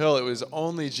 Until it was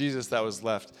only Jesus that was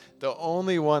left, the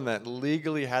only one that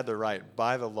legally had the right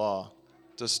by the law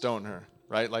to stone her,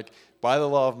 right? Like by the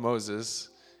law of Moses,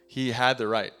 he had the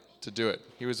right to do it.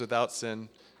 He was without sin.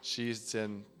 She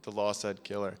sinned. The law said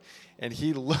kill her. And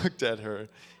he looked at her.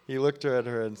 He looked at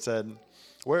her and said,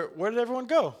 where did everyone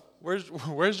go?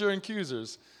 Where's your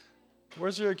accusers?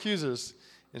 Where's your accusers?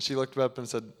 And she looked up and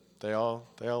said, they all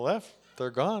left. They're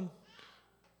gone.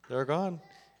 They're gone.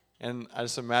 And I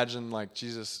just imagine like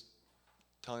Jesus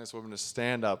telling this woman to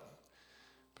stand up,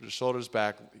 put her shoulders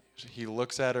back. He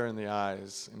looks at her in the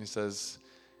eyes and he says,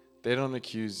 they don't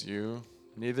accuse you,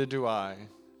 neither do I.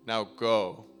 Now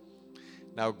go.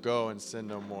 Now go and sin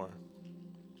no more.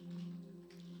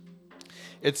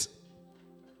 It's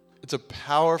a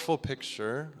powerful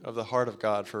picture of the heart of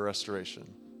God for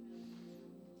restoration.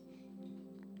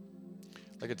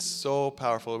 Like, it's so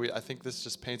powerful. I think this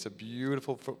just paints a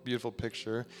beautiful, beautiful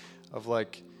picture of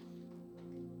like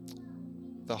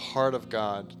the heart of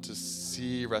God to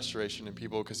see restoration in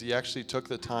people, because he actually took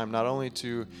the time not only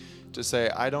to say,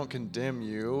 I don't condemn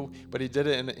you, but he did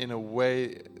it in a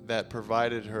way that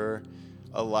provided her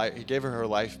a life. He gave her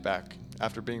life back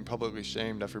after being publicly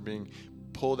shamed, after being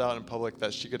pulled out in public,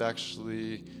 that she could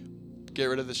actually get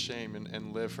rid of the shame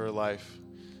and live her life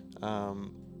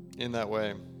in that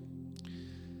way.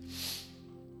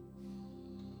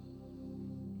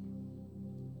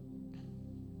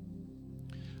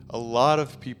 A lot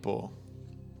of people,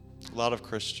 a lot of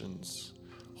Christians,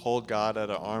 hold God at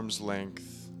an arm's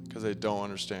length because they don't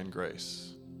understand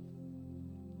grace.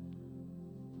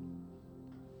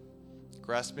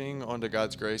 Grasping onto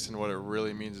God's grace and what it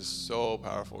really means is so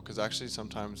powerful, because actually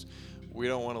sometimes we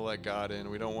don't want to let God in.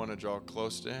 We don't want to draw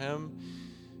close to him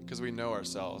because we know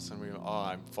ourselves and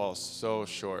I fall so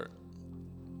short.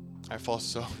 I fall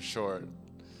so short,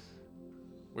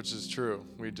 which is true.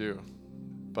 We do.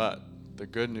 But the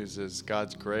good news is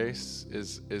God's grace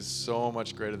is so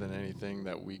much greater than anything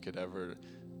that we could ever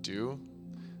do,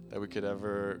 that could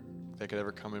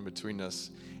ever come in between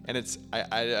us. And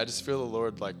I just feel the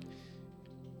Lord, like,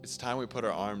 it's time we put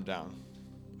our arm down.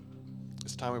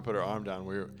 It's time we put our arm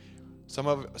down. Some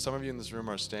of you in this room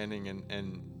are standing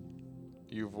and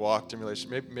you've walked in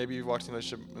relationship. Maybe you've walked in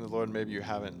relationship with the Lord. Maybe you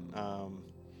haven't.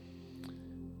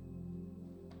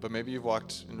 But maybe you've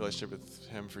walked in relationship with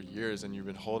him for years and you've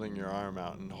been holding your arm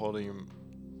out and holding him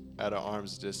at an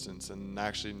arm's distance and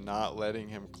actually not letting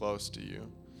him close to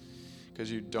you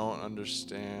because you don't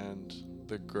understand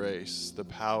the grace, the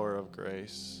power of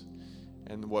grace,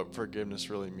 and what forgiveness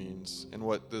really means, and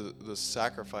what the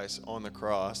sacrifice on the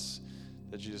cross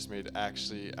that Jesus made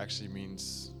actually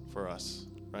means for us,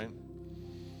 right?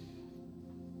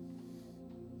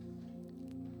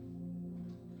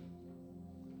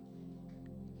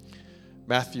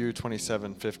 Matthew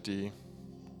 27:50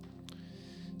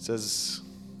 says,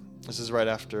 this is right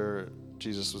after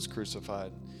Jesus was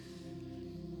crucified.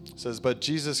 It says, but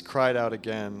Jesus cried out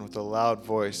again with a loud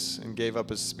voice and gave up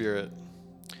his spirit.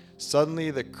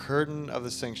 Suddenly the curtain of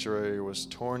the sanctuary was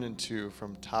torn in two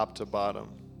from top to bottom.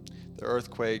 The earth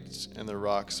quaked and the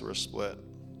rocks were split.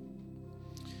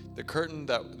 The curtain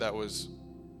that was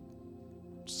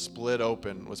split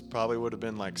open would have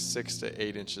been like 6 to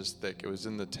 8 inches thick. It was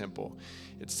in the temple.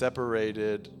 It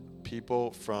separated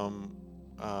people from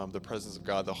the presence of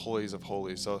God, the holies of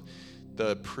holies. So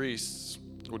the priests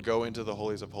would go into the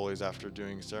holies of holies after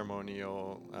doing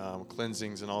ceremonial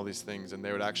cleansings and all these things, and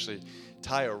they would actually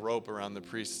tie a rope around the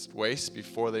priest's waist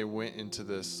before they went into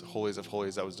this holies of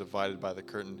holies that was divided by the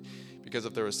curtain, because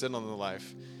if there was sin on their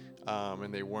life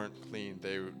and they weren't clean,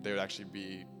 they would actually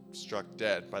be struck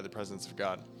dead by the presence of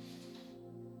God.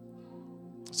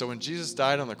 So when Jesus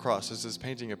died on the cross, this is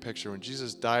painting a picture. When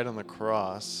Jesus died on the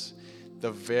cross,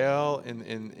 the veil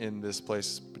in this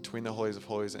place between the holies of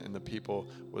holies and the people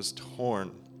was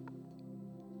torn,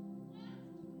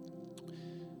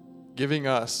 giving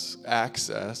us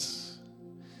access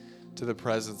to the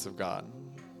presence of God.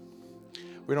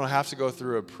 We don't have to go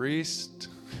through a priest.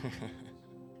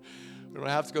 We don't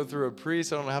have to go through a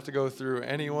priest. I don't have to go through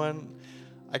anyone.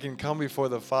 I can come before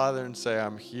the Father and say,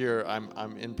 I'm here,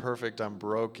 I'm imperfect, I'm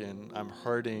broken, I'm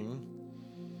hurting.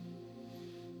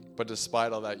 But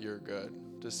despite all that, you're good.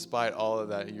 Despite all of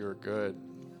that, you're good.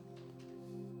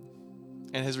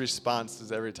 And his response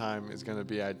is every time is going to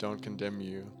be, I don't condemn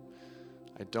you.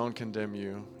 I don't condemn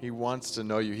you. He wants to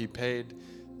know you. He paid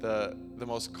the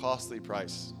most costly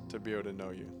price to be able to know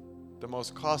you. The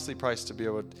most costly price to be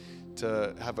able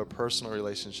to have a personal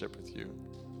relationship with you.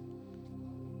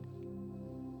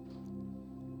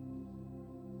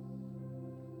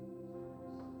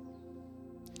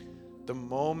 The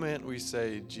moment we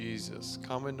say, Jesus,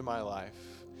 come into my life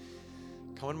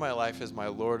as my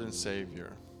Lord and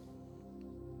Savior,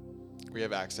 we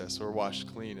have access. We're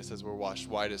washed clean. It says we're washed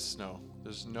white as snow.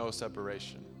 There's no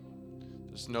separation.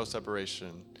 There's no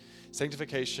separation.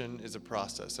 Sanctification is a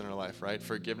process in our life, right?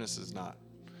 Forgiveness is not.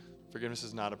 Forgiveness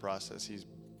is not a process. He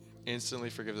instantly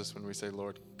forgives us when we say,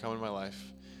 Lord, come in my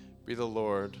life. Be the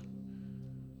Lord.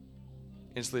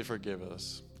 Instantly forgive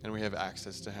us. And we have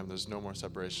access to him. There's no more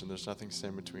separation. There's nothing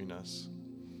sin between us.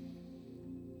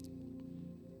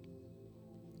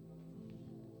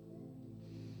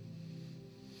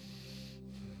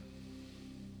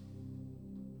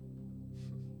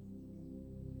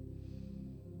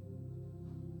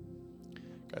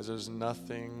 Guys, there's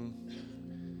nothing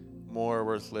more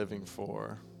worth living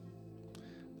for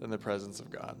than the presence of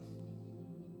God.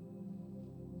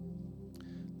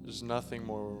 There's nothing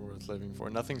more worth living for.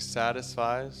 Nothing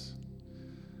satisfies.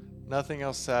 Nothing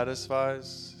else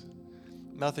satisfies.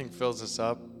 Nothing fills us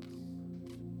up.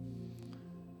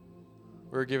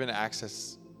 We're given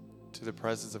access to the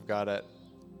presence of God it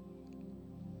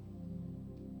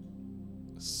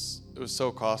was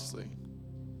so costly.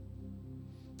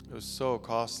 It was so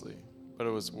costly, but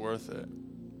it was worth it.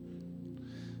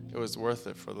 It was worth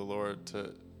it for the Lord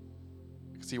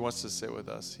because he wants to sit with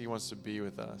us. He wants to be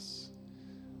with us.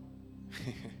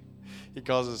 He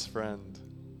calls us friend.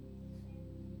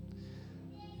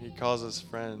 He calls us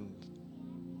friend.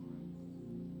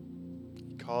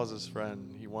 He calls us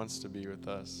friend. He wants to be with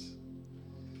us.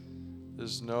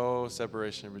 There's no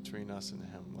separation between us and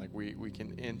him. Like we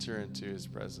can enter into his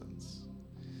presence.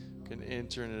 We can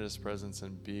enter into his presence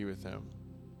and be with him.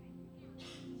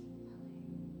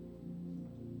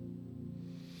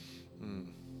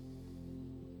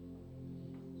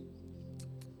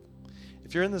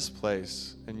 If you're in this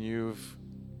place and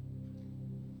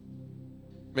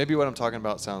maybe what I'm talking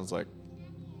about sounds like,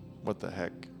 what the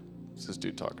heck is this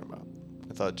dude talking about?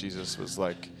 I thought Jesus was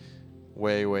like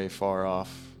way, way far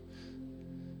off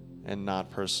and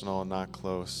not personal, not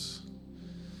close.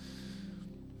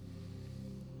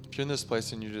 If you're in this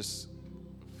place and you just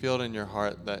feel it in your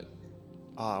heart that,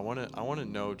 I want to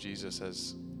know Jesus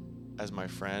as my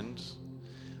friend.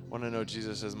 I want to know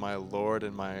Jesus as my Lord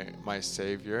and my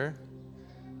Savior.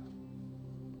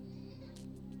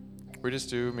 Will you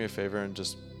just do me a favor and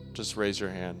just raise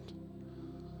your hand?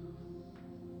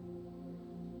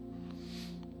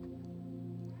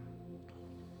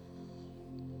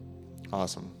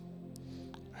 Awesome.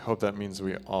 I hope that means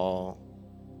we all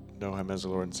know him as the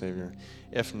Lord and Savior.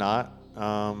 If not,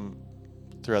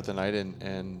 throughout the night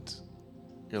and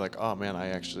you're like, oh man, I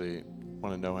actually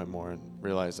want to know him more and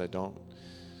realize I don't,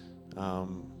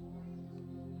 find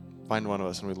one of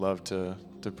us and we'd love to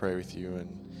pray with you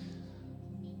and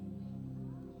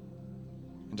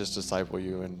just disciple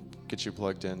you and get you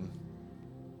plugged in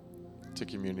to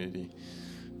community.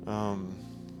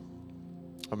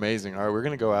 Amazing. All right, we're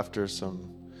going to go after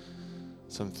some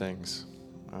things.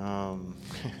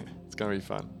 It's going to be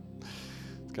fun.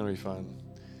 It's going to be fun.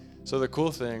 So the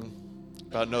cool thing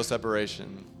about no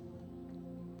separation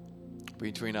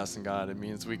between us and God, it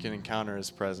means we can encounter his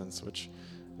presence, which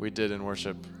we did in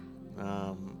worship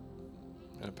in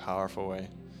a powerful way.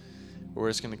 We're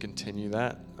just going to continue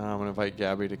that. I'm going to invite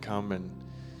Gabby to come, and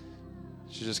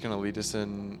she's just going to lead us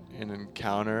in an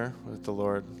encounter with the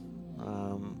Lord.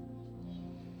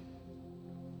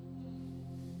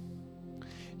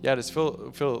 Just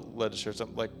feel led to share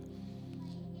something. Like,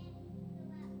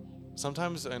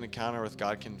 sometimes an encounter with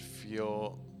God can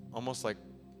feel almost like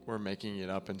we're making it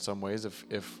up in some ways.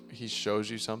 If he shows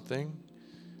you something,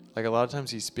 like a lot of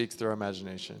times he speaks through our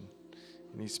imagination.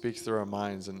 And he speaks through our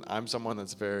minds. And I'm someone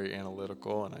that's very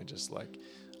analytical, and I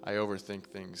overthink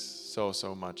things so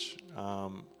much.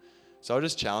 So I'll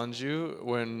just challenge you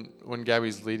when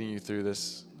Gabby's leading you through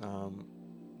this,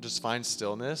 just find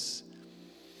stillness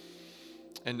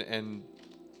and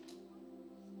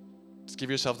just give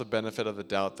yourself the benefit of the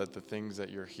doubt that the things that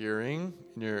you're hearing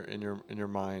in your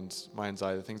mind's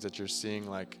eye, the things that you're seeing,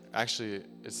 like actually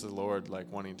it's the Lord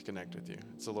wanting to connect with you.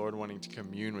 It's the Lord wanting to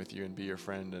commune with you and be your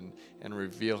friend and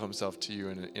reveal himself to you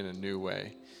in a new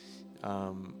way.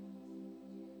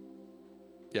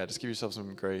 Just give yourself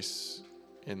some grace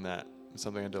in that. It's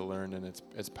something I had to learn, and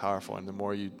it's powerful. And the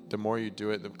more you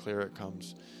do it, the clearer it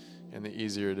comes, and the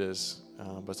easier it is.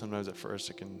 But sometimes at first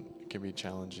it can be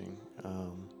challenging.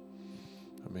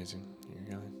 Amazing. Here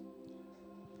you go.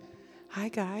 Hi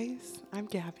guys, I'm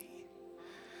Gabby.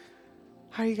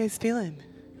 How are you guys feeling?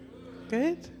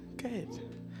 Good? Good.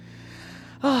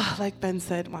 Oh, like Ben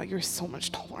said, wow, you're so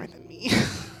much taller than me.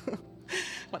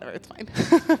 Whatever, it's fine.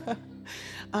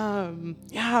 I'm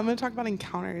going to talk about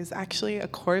encounters. Actually, a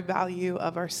core value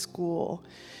of our school.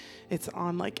 It's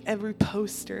on like every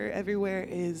poster, everywhere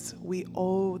is we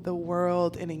owe the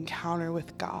world an encounter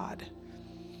with God.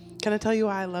 Can I tell you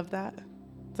why I love that?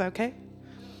 Is that okay?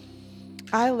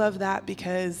 I love that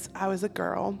because I was a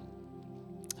girl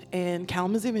in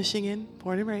Kalamazoo, Michigan,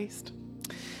 born and raised,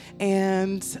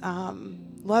 and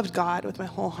loved God with my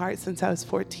whole heart since I was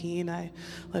 14. I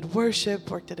led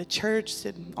worship, worked at a church,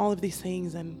 did all of these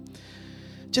things, and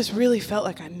just really felt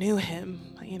like I knew him.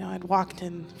 You know, I'd walked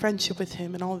in friendship with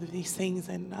him and all of these things.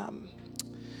 And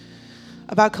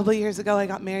about a couple of years ago, I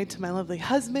got married to my lovely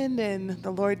husband, and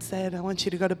the Lord said, I want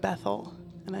you to go to Bethel.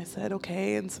 And I said,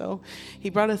 okay. And so he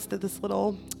brought us to this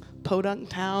little podunk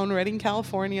town, Redding,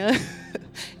 California.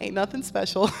 Ain't nothing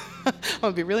special. I'm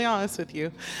going to be really honest with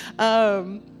you.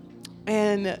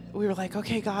 And we were like,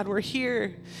 okay, God, we're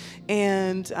here.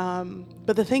 And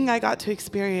but the thing I got to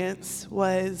experience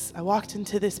was I walked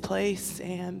into this place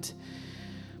and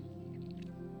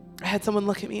I had someone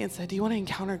look at me and said, do you want to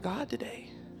encounter God today?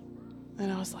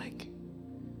 And I was like,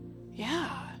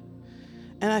 yeah.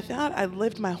 And I thought I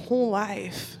lived my whole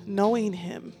life knowing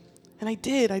him. And I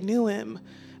did. I knew him.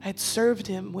 I had served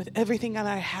him with everything that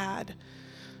I had.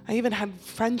 I even had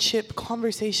friendship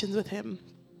conversations with him.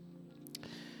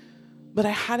 But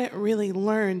I hadn't really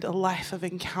learned a life of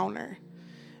encounter.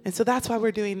 And so that's why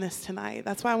we're doing this tonight.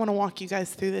 That's why I want to walk you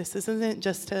guys through this. This isn't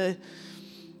just to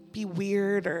be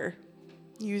weird or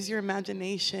use your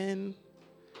imagination,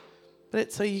 but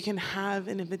it's so you can have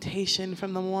an invitation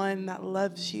from the one that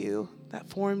loves you, that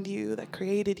formed you, that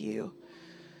created you,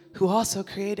 who also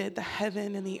created the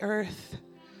heaven and the earth,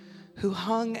 who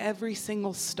hung every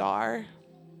single star.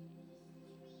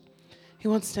 He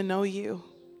wants to know you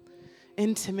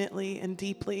intimately and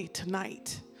deeply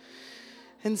tonight.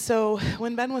 And so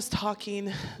when Ben was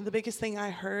talking, the biggest thing I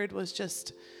heard was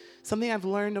just something I've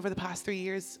learned over the past 3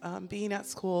 years being at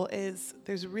school is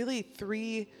there's really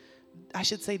 3, I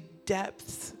should say,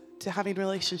 depths to having a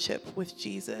relationship with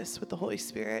Jesus, with the Holy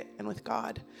Spirit, and with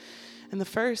God. And the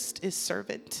first is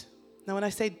servant. Now, when I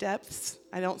say depths,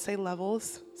 I don't say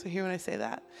levels. So here when I say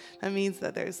that, that means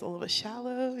that there's a little bit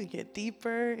shallow, you get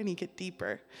deeper, and you get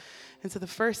deeper. And so the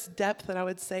first depth that I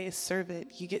would say is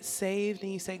servant. You get saved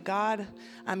and you say, God,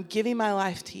 I'm giving my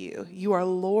life to you. You are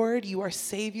Lord. You are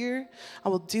Savior. I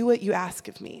will do what you ask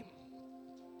of me.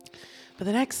 But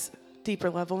the next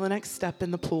deeper level, the next step in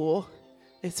the pool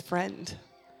is friend.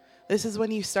 This is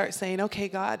when you start saying, okay,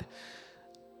 God,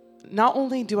 not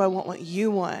only do I want what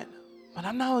you want, but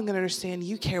I'm now going to understand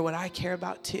you care what I care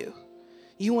about too.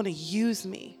 You want to use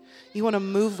me. You want to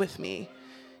move with me.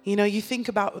 You know, you think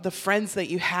about the friends that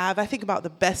you have. I think about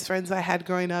the best friends I had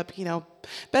growing up. You know,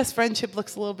 best friendship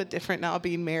looks a little bit different now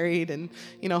being married and,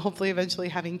 you know, hopefully eventually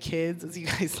having kids. As you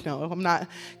guys know, I'm not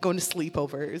going to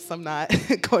sleepovers. I'm not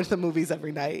going to the movies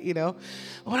every night, you know.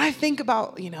 When I think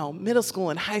about, you know, middle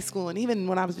school and high school and even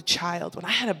when I was a child, when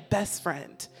I had a best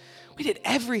friend, we did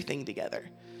everything together.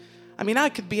 I mean, I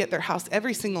could be at their house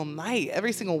every single night,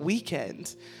 every single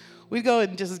weekend. We'd go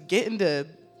and just get into,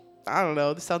 I don't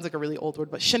know, this sounds like a really old word,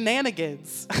 but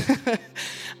shenanigans.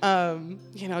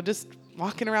 You know, just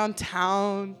walking around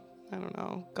town, I don't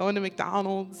know, going to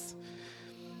McDonald's.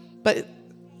 But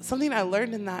something I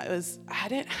learned in that was I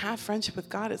didn't have friendship with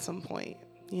God at some point.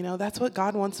 You know, that's what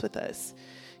God wants with us.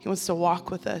 He wants to walk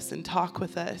with us and talk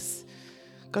with us,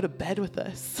 go to bed with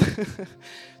us,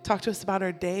 talk to us about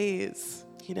our days,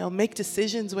 you know, make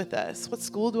decisions with us. What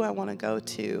school do I want to go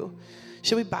to?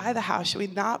 Should we buy the house? Should we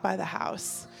not buy the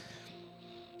house?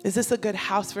 Is this a good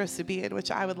house for us to be in?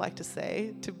 Which I would like to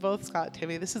say to both Scott and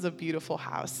Timmy, this is a beautiful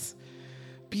house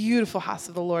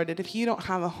of the Lord. And if you don't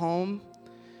have a home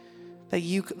that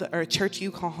you, or a church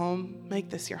you call home, make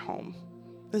this your home.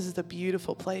 This is a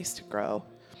beautiful place to grow.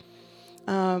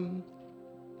 But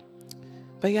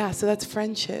yeah, so that's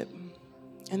friendship.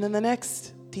 And then the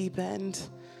next deep end,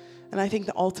 and I think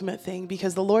the ultimate thing,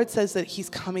 because the Lord says that he's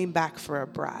coming back for a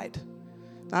bride.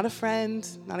 Not a friend,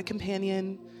 not a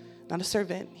companion, not a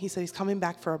servant. He said he's coming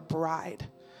back for a bride.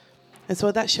 And so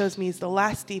what that shows me is the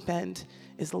last deep end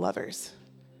is lovers.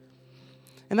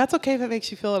 And that's okay if it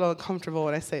makes you feel a little uncomfortable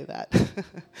when I say that.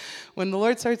 When the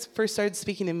Lord first started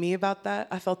speaking to me about that,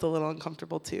 I felt a little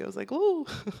uncomfortable too. I was like, ooh,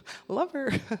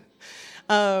 lover.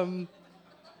 It's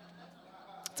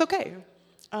okay.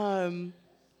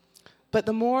 But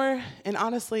the more, and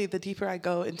honestly, the deeper I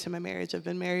go into my marriage, I've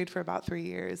been married for about 3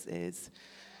 years, is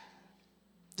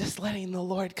just letting the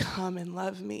Lord come and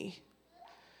love me.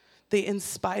 The in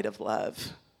spite of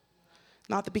love.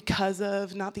 Not the because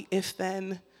of, not the if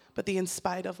then, but the in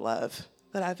spite of love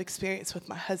that I've experienced with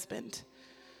my husband.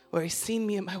 where he's seen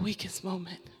me in my weakest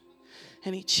moment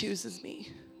and he chooses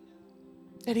me.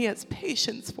 And he has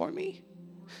patience for me.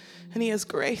 And he has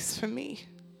grace for me.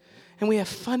 And we have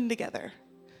fun together.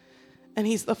 And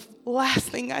he's the last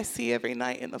thing I see every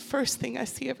night and the first thing I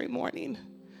see every morning.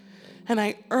 And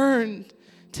I earn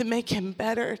to make him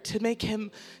better, to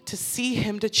see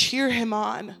him, to cheer him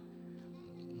on.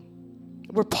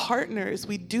 We're partners.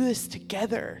 We do this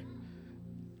together.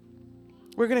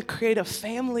 We're going to create a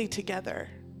family together.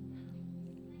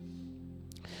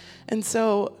 And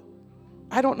so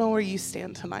I don't know where you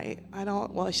stand tonight.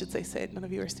 I should say Sid. None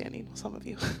of you are standing. Some of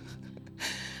you.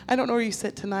 I don't know where you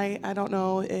sit tonight. I don't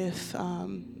know if,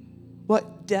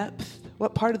 what depth,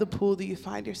 what part of the pool do you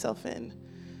find yourself in?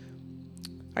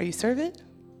 Are you servant?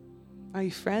 Are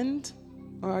you friend?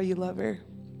 Or are you lover?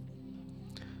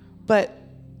 But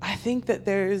I think that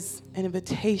there's an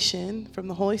invitation from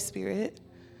the Holy Spirit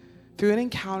through an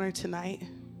encounter tonight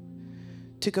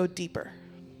to go deeper.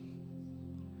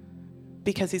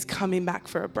 Because he's coming back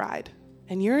for a bride.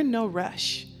 And you're in no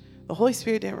rush. The Holy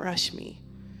Spirit didn't rush me.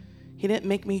 He didn't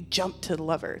make me jump to the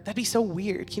lover. That'd be so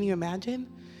weird. Can you imagine?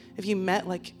 If you met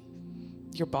like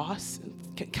your boss,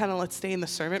 kind of let's stay in the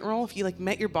servant role. If you like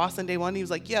met your boss on day one, he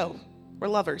was like, yo, we're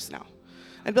lovers now.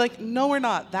 I'd be like, no, we're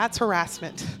not. That's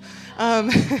harassment.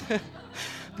 The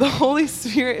Holy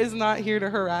Spirit is not here to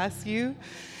harass you.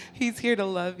 He's here to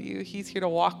love you. He's here to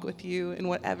walk with you in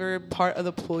whatever part of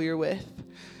the pool you're with.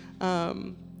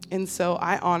 And so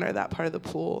I honor that part of the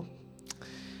pool.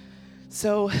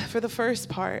 So for the first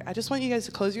part, I just want you guys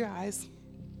to close your eyes.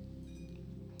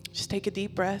 Just take a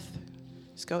deep breath.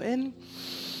 Just go in,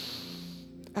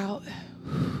 out.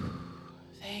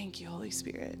 Thank you, Holy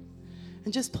Spirit.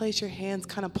 And just place your hands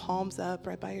kind of palms up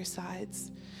right by your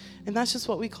sides. And that's just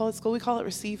what we call it. We call it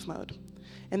receive mode.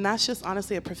 And that's just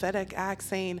honestly a prophetic act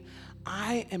saying,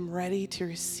 I am ready to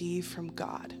receive from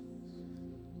God.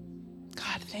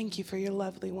 God, thank you for your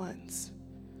lovely ones.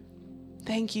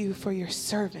 Thank you for your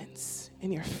servants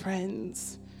and your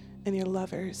friends and your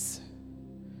lovers.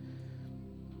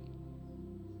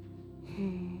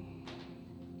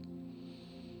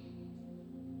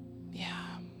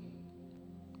 Yeah.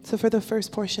 So for the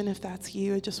first portion, if that's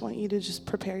you, I just want you to just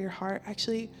prepare your heart.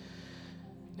 Actually,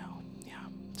 no, yeah.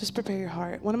 Just prepare your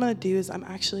heart. What I'm going to do is I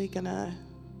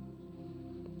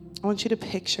want you to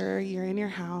picture you're in your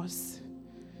house.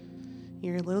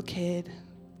 You're a little kid,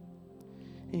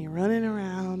 and you're running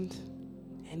around,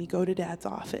 and you go to Dad's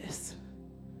office.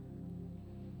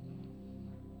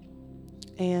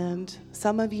 And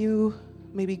some of you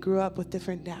maybe grew up with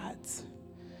different dads.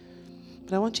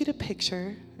 But I want you to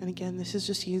picture, and again, this is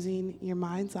just using your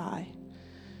mind's eye.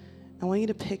 I want you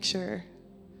to picture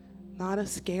not a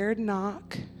scared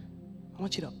knock. I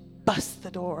want you to bust the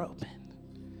door open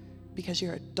because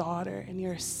you're a daughter and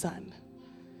you're a son.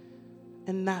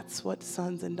 And that's what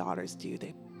sons and daughters do.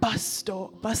 They bust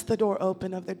the door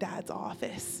open of their dad's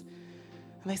office.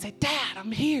 And they say, Dad,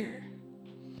 I'm here.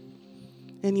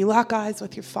 And you lock eyes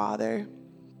with your father.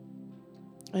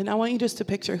 And I want you just to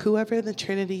picture whoever in the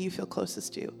Trinity you feel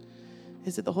closest to.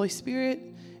 Is it the Holy Spirit?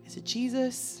 Is it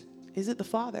Jesus? Is it the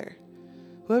Father?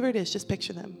 Whoever it is, just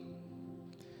picture them.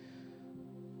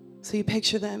 So you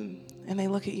picture them. And they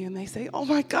look at you and they say, oh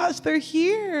my gosh, they're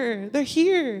here. They're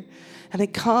here. And they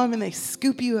come and they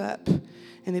scoop you up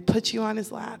and they put you on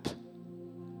his lap.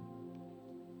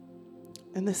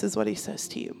 And this is what he says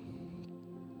to you.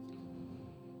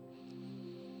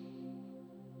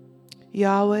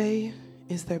 Yahweh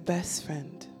is their best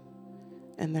friend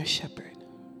and their shepherd.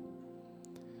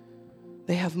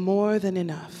 They have more than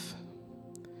enough.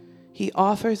 He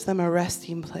offers them a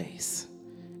resting place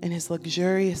in his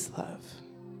luxurious love.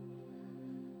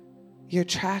 Your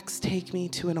tracks take me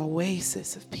to an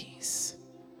oasis of peace,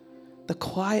 the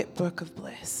quiet brook of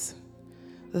bliss.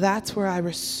 That's where I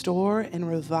restore and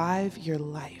revive your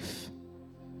life.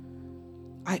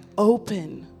 I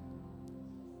open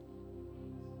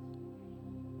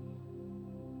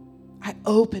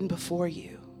before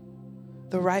you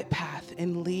the right path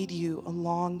and lead you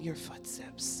along your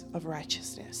footsteps of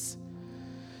righteousness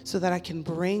so that I can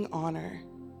bring honor,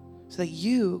 so that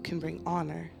you can bring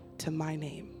honor to my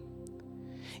name.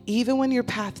 Even when your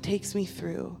path takes me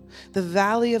through the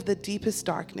valley of the deepest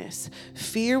darkness,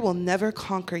 fear will never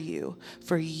conquer you,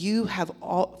 for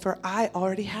I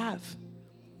already have.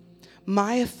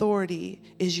 My authority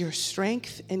is your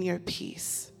strength and your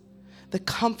peace. The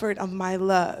comfort of my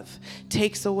love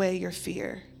takes away your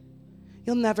fear.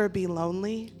 You'll never be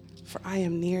lonely, for I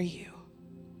am near you.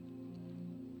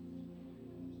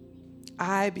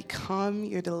 I become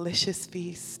your delicious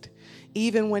feast,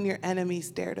 even when your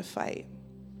enemies dare to fight.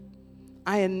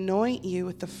 I anoint you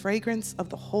with the fragrance of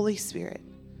the Holy Spirit,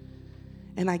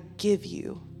 and I give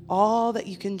you all that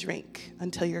you can drink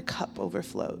until your cup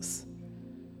overflows.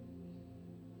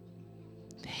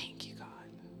 Thank you, God.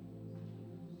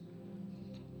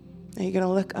 And you're going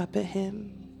to look up at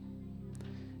him,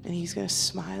 and he's going to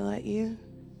smile at you,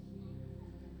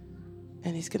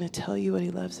 and he's going to tell you what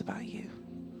he loves about you,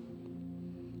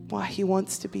 why he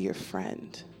wants to be your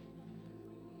friend.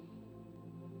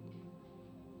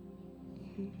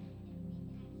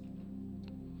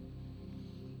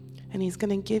 And he's going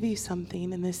to give you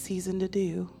something in this season to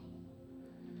do.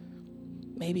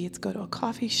 Maybe it's go to a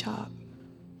coffee shop.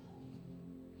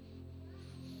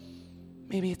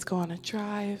 Maybe it's go on a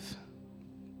drive.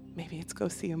 Maybe it's go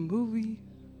see a movie.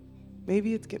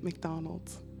 Maybe it's get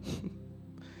McDonald's.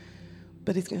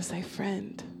 But he's going to say,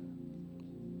 friend,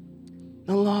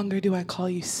 no longer do I call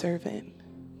you servant,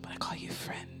 but I call you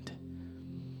friend.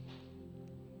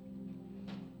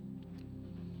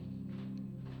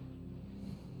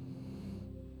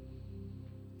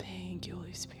 Thank you,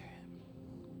 Holy Spirit.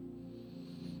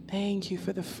 Thank you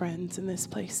for the friends in this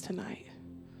place tonight.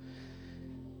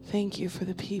 Thank you for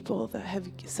the people that have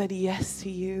said yes to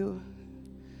you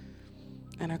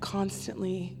and are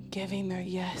constantly giving their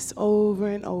yes over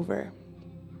and over,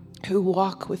 who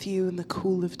walk with you in the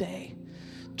cool of day,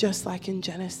 just like in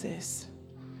Genesis.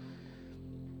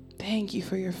 Thank you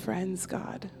for your friends,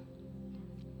 God.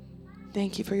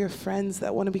 Thank you for your friends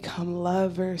that want to become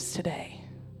lovers today.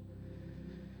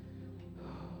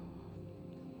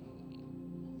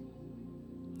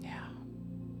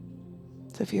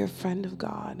 So if you're a friend of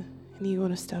God and you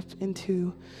want to step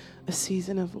into a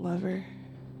season of lover,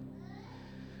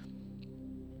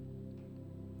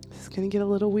 this is going to get a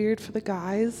little weird for the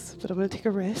guys, but I'm going to take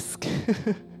a risk.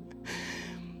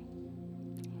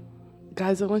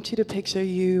 Guys, I want you to picture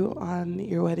you on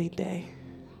your wedding day,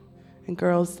 and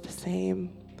girls the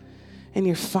same, in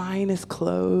your finest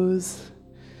clothes,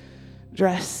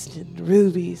 dressed in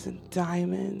rubies and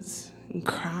diamonds and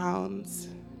crowns.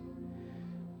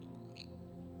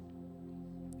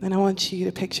 And I want you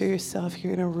to picture yourself,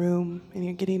 you're in a room and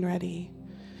you're getting ready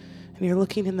and you're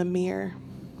looking in the mirror.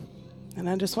 And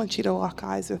I just want you to lock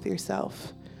eyes with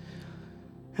yourself.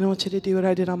 And I want you to do what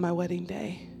I did on my wedding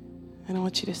day. And I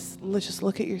want you to just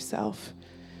look at yourself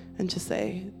and just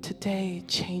say, today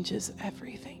changes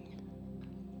everything.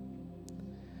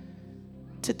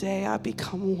 Today I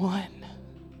become one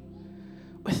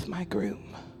with my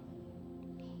groom.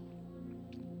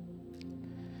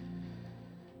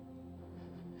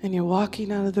 And you're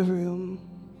walking out of the room,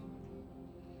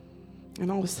 and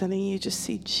all of a sudden you just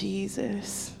see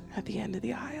Jesus at the end of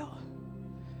the aisle,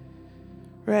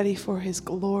 ready for his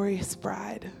glorious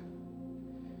bride.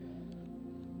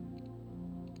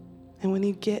 And when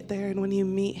you get there and when you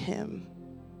meet him,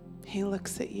 he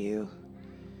looks at you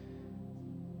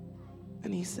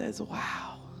and he says,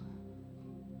 wow.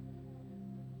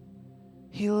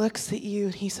 He looks at you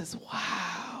and he says, wow.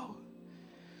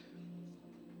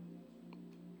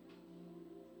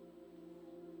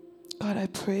 God, I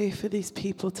pray for these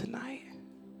people tonight.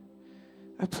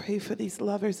 I pray for these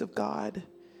lovers of God,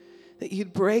 that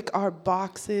you'd break our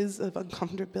boxes of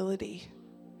uncomfortability,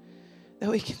 that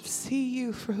we can see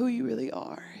you for who you really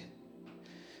are,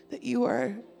 that you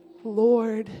are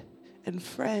Lord and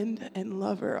friend and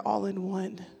lover all in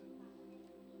one.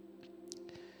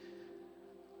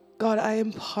 God, I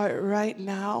impart right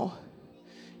now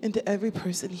into every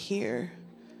person here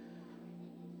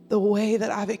the way that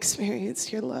I've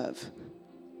experienced your love,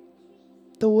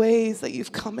 the ways that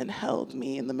you've come and held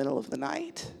me in the middle of the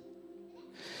night,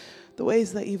 the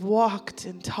ways that you've walked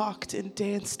and talked and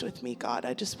danced with me, God.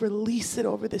 I just release it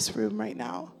over this room right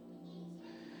now.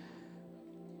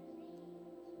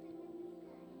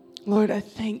 Lord, I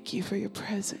thank you for your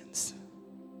presence.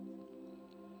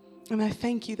 And I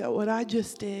thank you that what I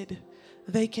just did,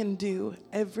 they can do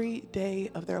every day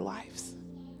of their lives.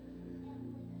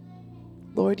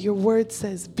 Lord, your word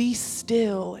says, be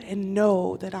still and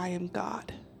know that I am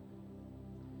God.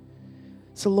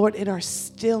 So Lord, in our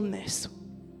stillness,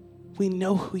 we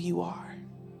know who you are.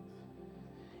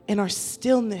 In our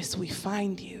stillness, we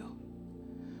find you.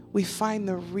 We find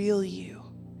the real you.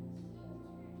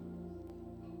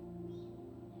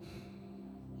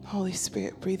 Holy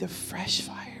Spirit, breathe a fresh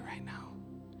fire right now.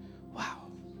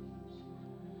 Wow.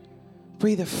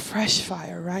 Breathe a fresh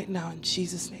fire right now in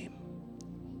Jesus' name.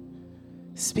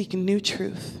 Speak new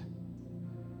truth.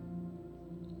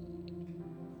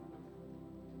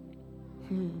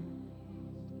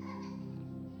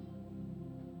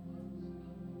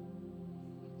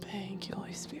 Thank you,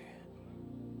 Holy Spirit.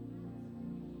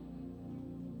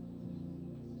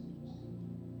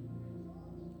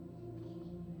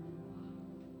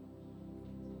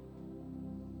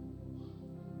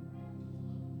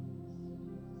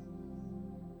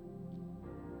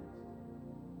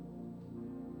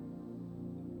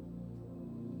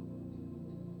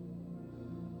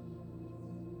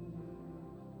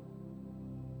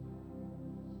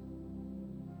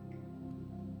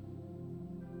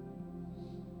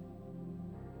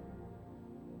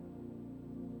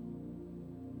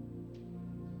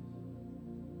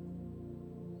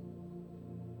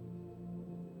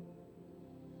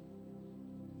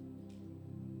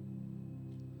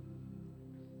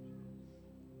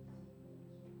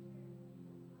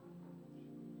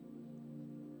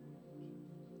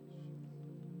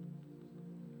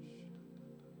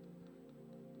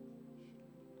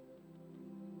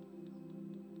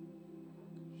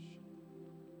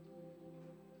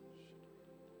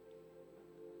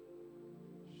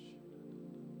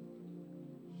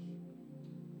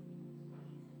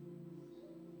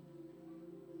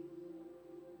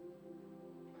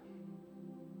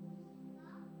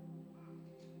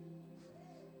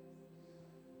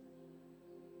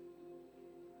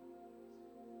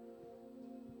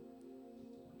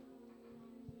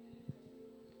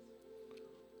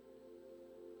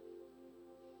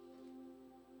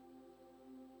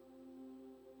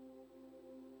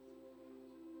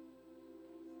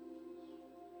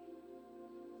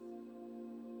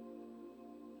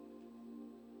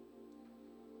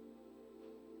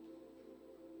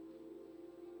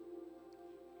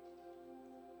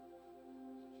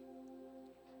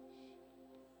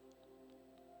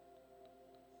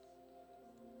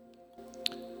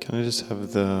 Can I just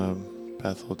have the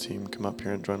Bethel team come up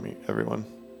here and join me, everyone?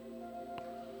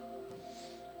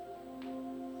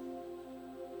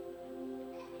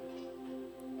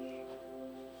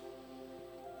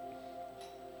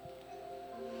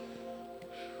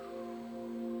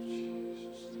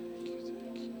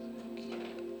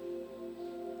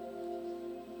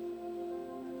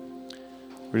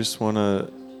 We just want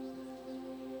to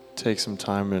take some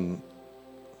time and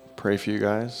pray for you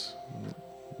guys,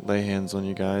 lay hands on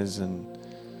you guys, and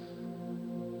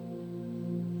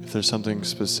if there's something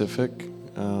specific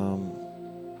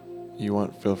you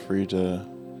want, feel free to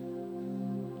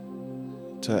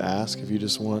ask. If you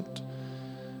just want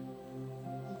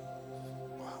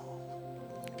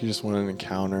an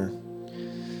encounter,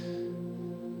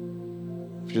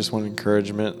 if you just want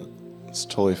encouragement, it's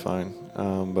totally fine.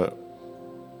 But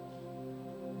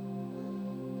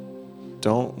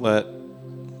don't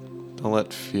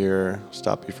let fear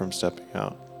stop you from stepping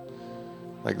out.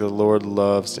 Like, the Lord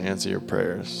loves to answer your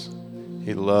prayers.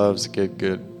 He loves to get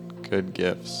good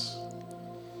gifts.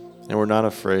 And we're not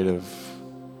afraid of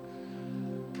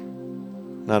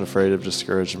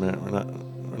discouragement.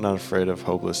 We're not afraid of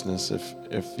hopelessness.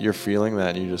 If you're feeling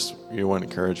that and you want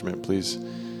encouragement, please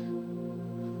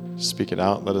speak it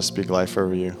out. Let us speak life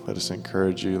over you. Let us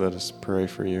encourage you. Let us pray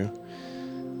for you.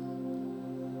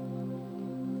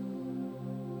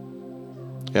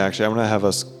 Yeah, actually, I'm going to have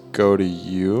us go to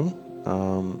you.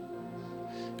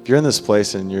 If you're in this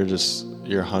place and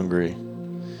you're hungry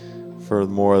for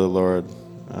more of the Lord,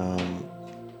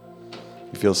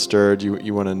 you feel stirred,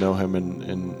 you want to know Him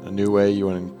in a new way, you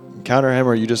want to encounter Him,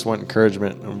 or you just want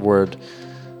encouragement and word,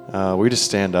 we just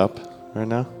stand up right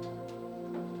now.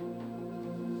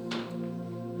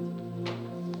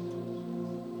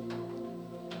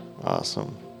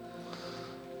 Awesome.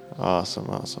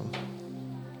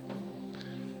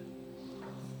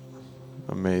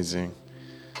 Amazing.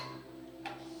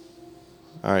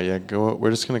 All right, yeah, go. We're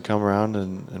just going to come around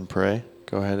and pray.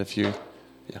 Go ahead if you,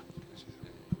 yeah.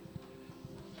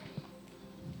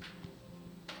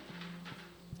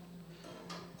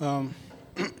 I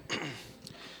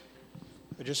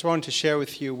just wanted to share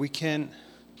with you, we can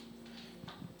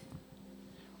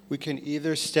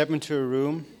either step into a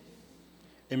room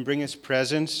and bring His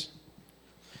presence,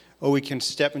 or we can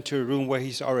step into a room where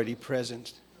He's already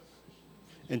present.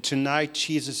 And tonight,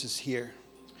 Jesus is here.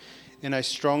 And I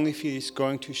strongly feel He's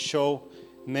going to show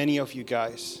many of you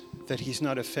guys that He's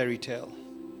not a fairy tale.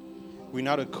 We're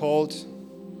not a cult.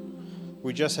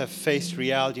 We just have faced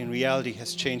reality, and reality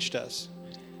has changed us.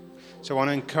 So I want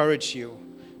to encourage you,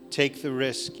 take the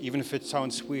risk, even if it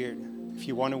sounds weird. If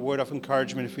you want a word of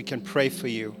encouragement, if we can pray for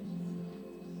you,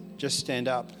 just stand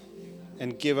up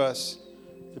and give us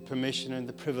the permission and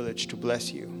the privilege to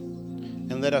bless you.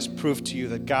 And let us prove to you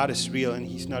that God is real and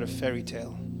He's not a fairy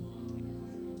tale.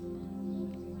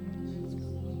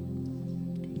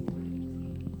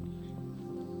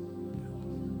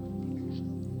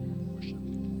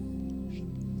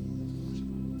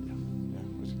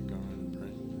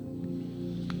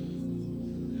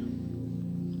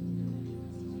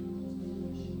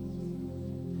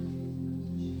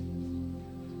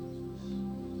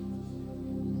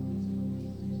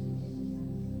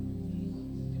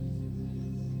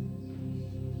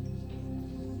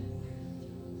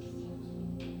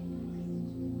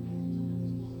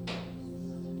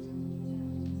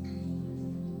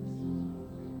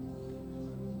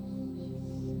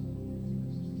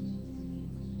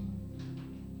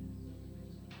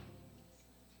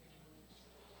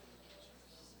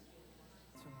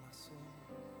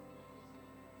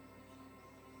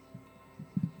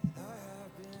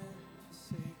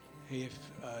 Hey, if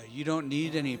you don't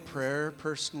need any prayer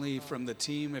personally from the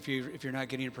team, if you're not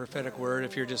getting a prophetic word,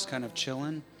 if you're just kind of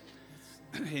chilling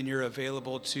and you're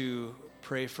available to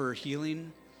pray for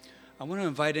healing, I want to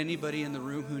invite anybody in the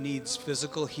room who needs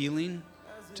physical healing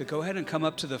to go ahead and come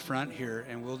up to the front here,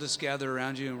 and we'll just gather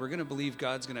around you, and we're going to believe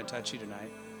God's going to touch you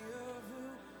tonight.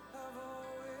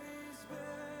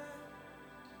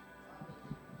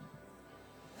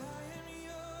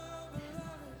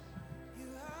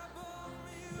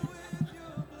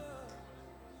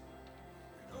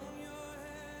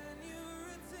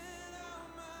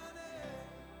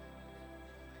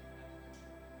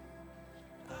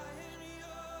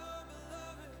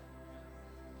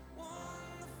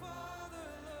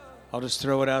 I'll just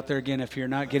throw it out there again. If you're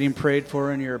not getting prayed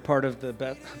for and you're a part of the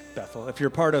Bethel, if you're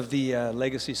part of the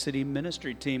Legacy City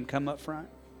ministry team, come up front.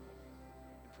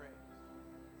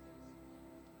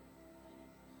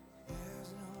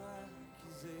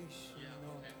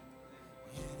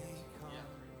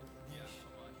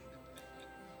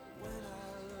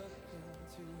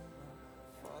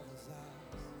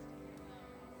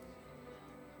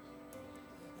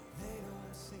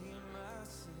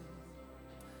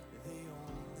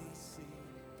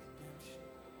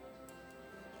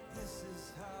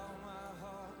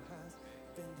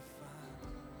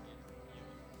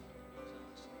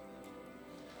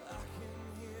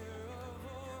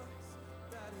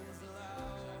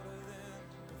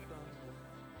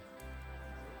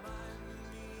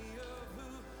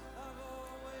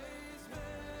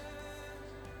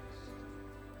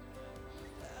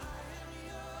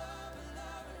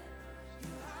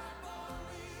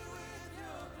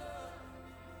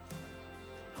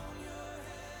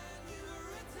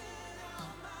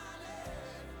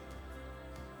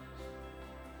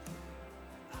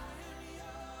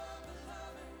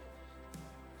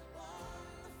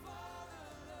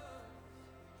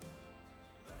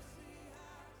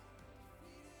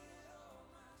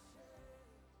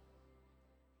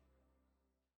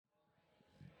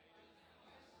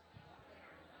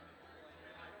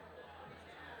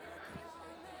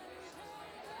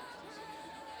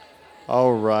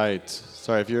 All right.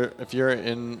 Sorry, if you're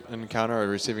in encounter or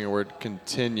receiving a word,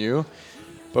 continue.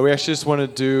 But we actually just want to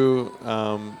do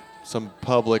some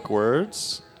public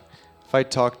words. If I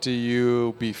talk to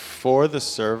you before the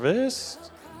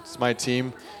service, it's my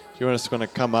team. You want us going to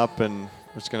come up and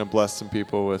we're just going to bless some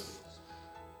people with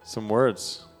some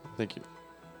words. I think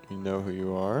you know who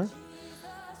you are.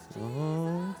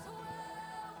 Oh.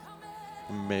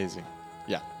 Amazing.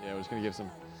 Yeah, we're just going to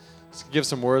give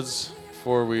some words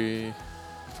before we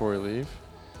leave.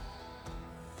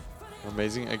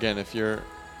 Amazing. Again, if you're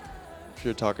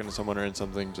talking to someone or in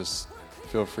something, just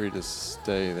feel free to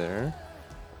stay there.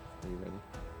 Are you ready?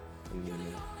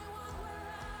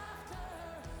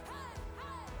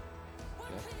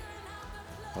 Yeah.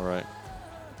 All right.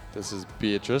 This is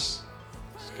Beatrice.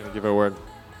 Just gonna give her a word.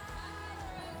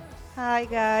 Hi,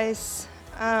 guys.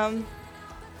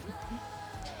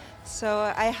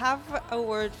 So I have a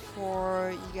word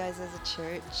for you guys as a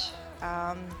church.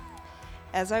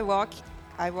 As I walked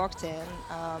in,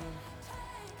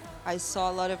 I saw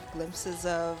a lot of glimpses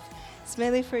of, it's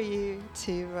mainly for you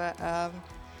too, but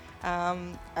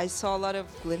I saw a lot of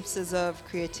glimpses of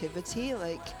creativity.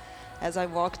 Like, as I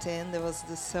walked in, there was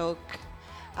the silk.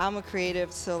 I'm a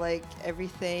creative, so like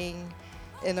everything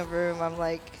in the room, I'm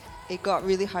like, it got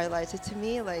really highlighted to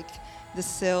me, like the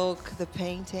silk, the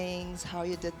paintings, how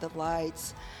you did the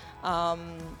lights,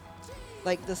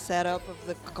 like the setup of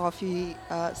the coffee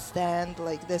stand.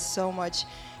 Like, there's so much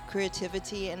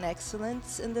creativity and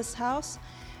excellence in this house,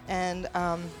 and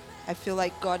I feel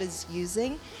like God is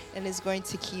using and is going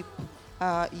to keep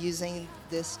using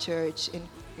this church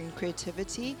in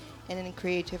creativity and in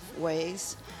creative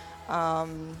ways.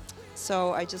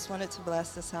 So I just wanted to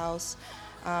bless this house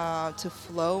to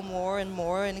flow more and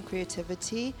more in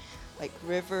creativity, like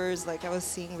rivers, like I was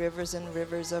seeing rivers and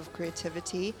rivers of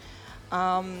creativity.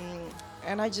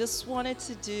 And I just wanted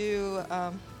to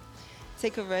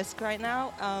take a risk right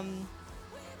now.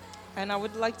 And I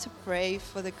would like to pray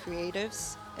for the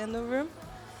creatives in the room.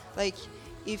 Like,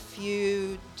 if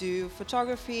you do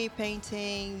photography,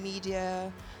 painting,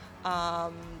 media,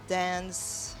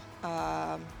 dance,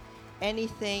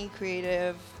 anything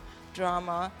creative,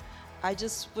 drama, I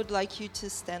just would like you to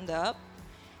stand up.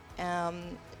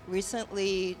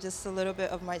 Recently, just a little bit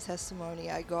of my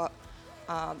testimony.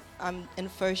 I'm in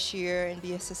first year in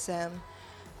BSSM.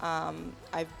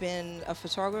 I've been a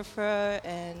photographer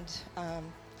and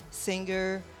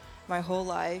singer my whole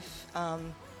life,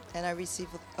 and I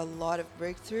received a lot of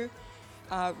breakthrough.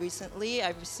 Recently, I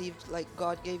received, like,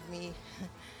 God gave me,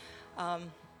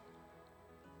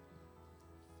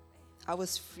 I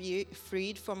was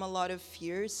freed from a lot of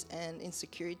fears and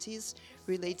insecurities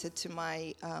related to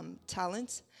my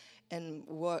talents and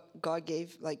what God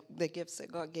gave, like the gifts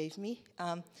that God gave me.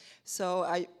 So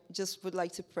I just would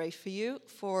like to pray for you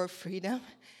for freedom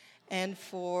and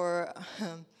for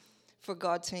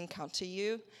God to encounter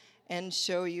you and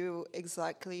show you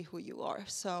exactly who you are.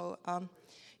 So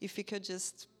if you could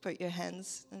just put your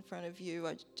hands in front of you,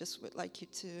 I just would like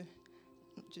to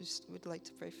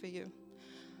pray for you.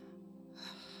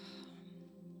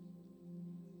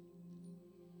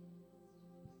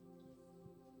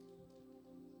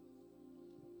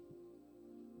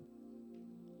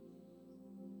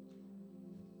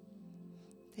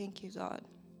 Thank you, God.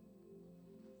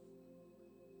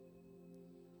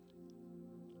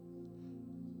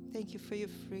 Thank you for your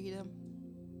freedom.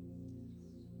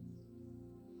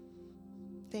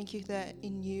 Thank you that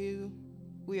in you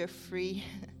we are free.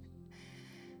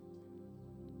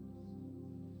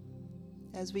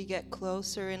 As we get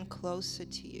closer and closer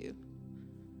to you,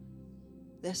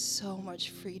 there's so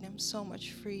much freedom, so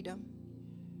much freedom.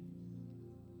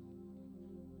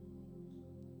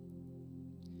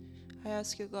 I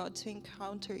ask you, God, to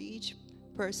encounter each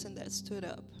person that stood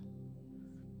up.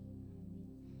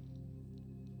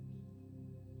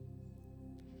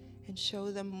 And show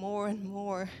them more and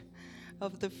more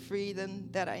of the freedom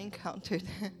that I encountered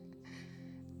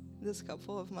this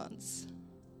couple of months.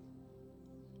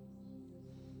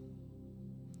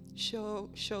 Show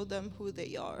them who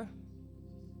they are.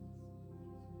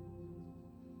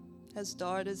 As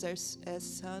daughters, as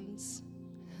sons,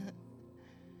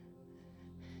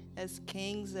 as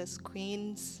kings, as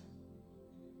queens.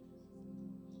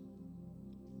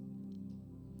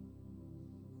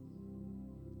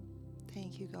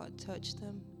 Thank you, God. Touch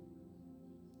them.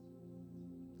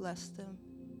 Bless them.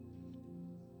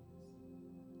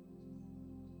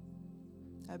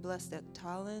 I bless their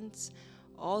talents,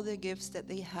 all the gifts that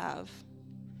they have.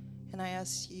 And I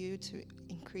ask you to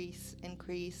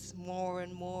increase more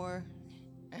and more.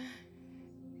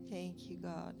 Thank you,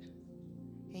 God.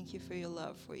 Thank you for your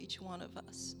love for each one of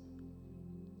us.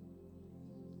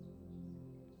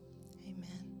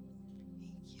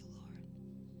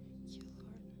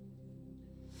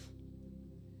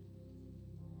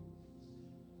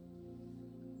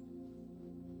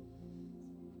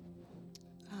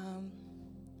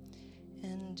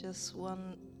 just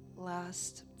one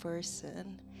last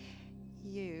person.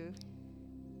 You.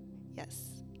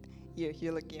 Yes.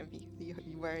 You're looking at me. You're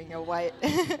wearing a white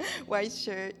white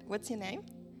shirt. What's your name?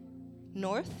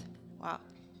 North? Wow.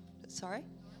 Sorry?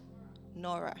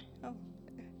 Nora. Oh,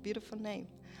 beautiful name.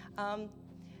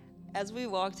 As we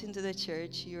walked into the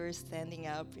church, you were standing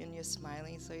up and you're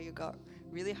smiling, so you got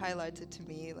really highlighted to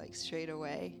me like straight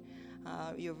away.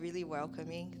 You're really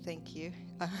welcoming. Thank you.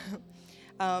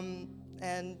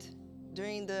 And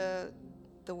during the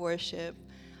worship,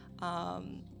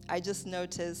 I just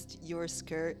noticed your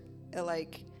skirt,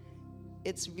 like,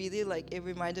 it's really like, it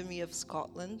reminded me of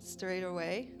Scotland straight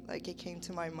away. Like, it came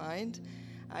to my mind.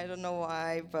 I don't know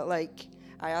why, but like,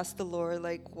 I asked the Lord,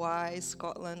 like, why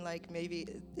Scotland? Like, maybe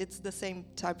it's the same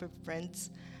type of prints.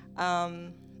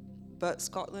 But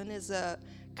Scotland is a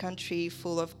country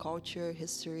full of culture,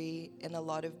 history, and a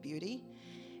lot of beauty.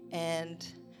 And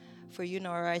for you,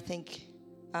 Nora, I think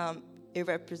it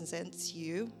represents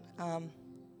you.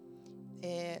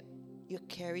 You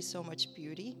carry so much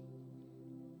beauty.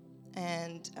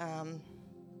 And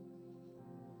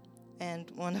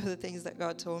one of the things that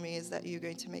God told me is that you're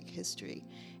going to make history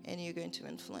and you're going to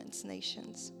influence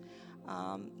nations.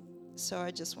 So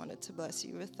I just wanted to bless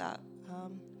you with that.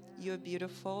 You're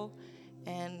beautiful,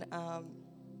 and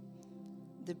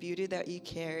the beauty that you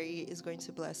carry is going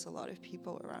to bless a lot of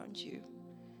people around you.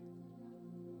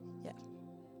 Yeah.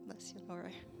 Bless you,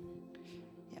 Laura.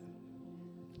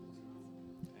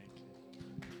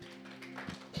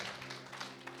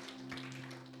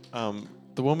 Yeah.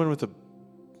 The woman with the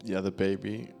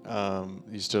baby,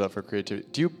 you stood up for creativity.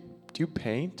 Do you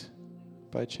paint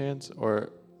by chance?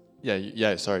 Or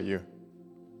sorry, you.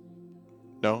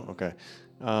 No? Okay.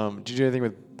 Do you do anything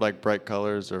with like bright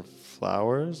colors or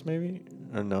flowers maybe?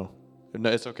 Or no? No,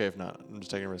 it's okay if not. I'm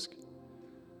just taking a risk.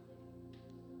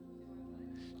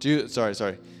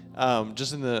 Sorry.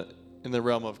 Just in the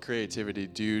realm of creativity,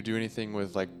 do you do anything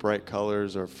with like bright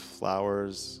colors or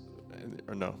flowers,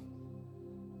 or no?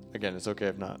 Again, it's okay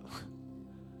if not.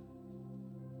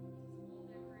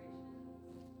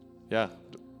 Yeah.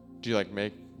 Do you like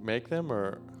make them,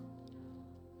 or?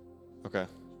 Okay,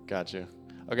 got you.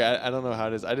 Okay, I don't know how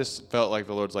it is. I just felt like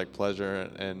the Lord's like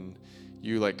pleasure and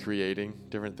you like creating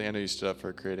different things. I know you stood up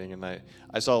for creating, and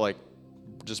I saw like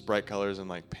just bright colors and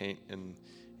like paint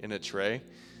in a tray.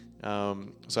 So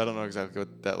I don't know exactly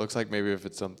what that looks like. Maybe if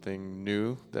it's something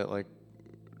new that like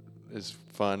is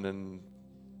fun and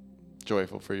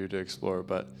joyful for you to explore,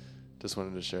 but just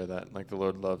wanted to share that. Like the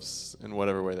Lord loves in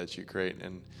whatever way that you create,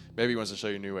 and maybe He wants to show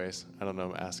you new ways. I don't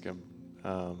know. Ask Him.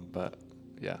 But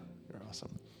yeah, you're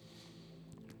awesome.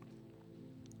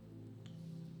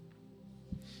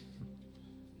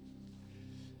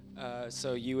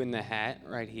 So you in the hat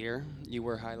right here, you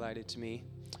were highlighted to me.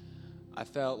 I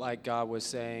felt like God was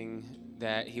saying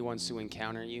that He wants to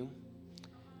encounter you.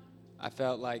 I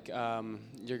felt like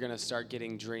you're going to start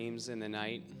getting dreams in the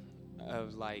night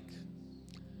of like,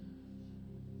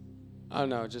 I don't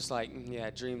know, just like,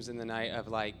 dreams in the night of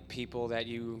like people that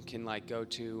you can like go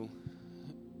to.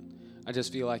 I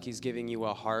just feel like He's giving you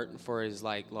a heart for His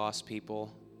like lost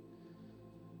people.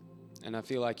 And I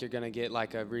feel like you're going to get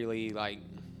like a really like,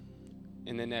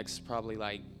 in the next probably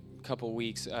like couple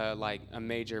weeks, like a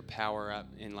major power up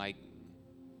in like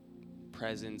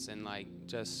presence and like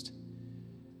just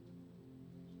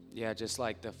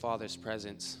like the Father's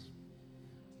presence.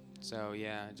 So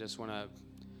I just want to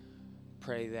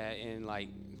pray that in like,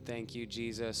 thank you,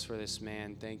 Jesus, for this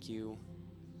man. Thank you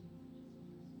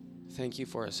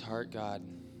for his heart, God.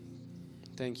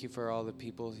 Thank you for all the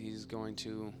people He's going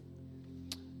to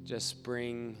just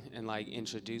bring and like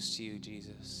introduce to you,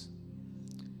 Jesus.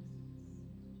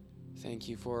 Thank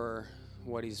you for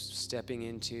what He's stepping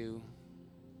into.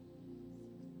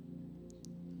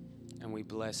 And we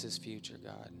bless his future,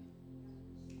 God.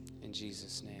 In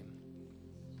Jesus' name.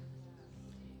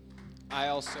 I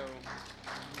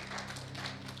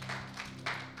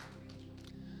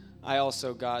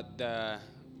also got the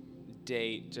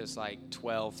date just like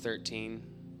 12/13.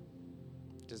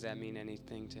 Does that mean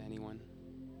anything to anyone?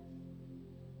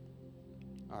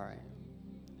 All right.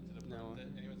 Is it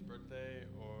anyone's birthday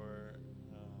or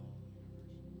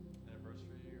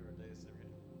anniversary or day of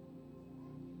significance?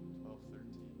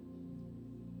 12/13.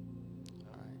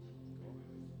 All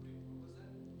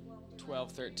right.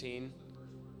 12/13.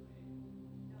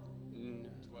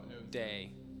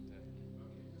 Day.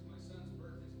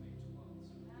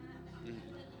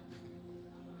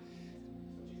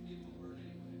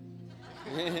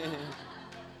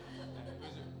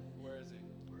 Where is he?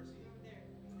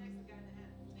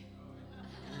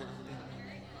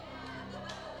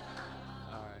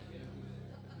 All right.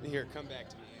 Here, come back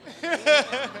to me. You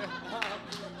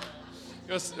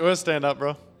want to stand up,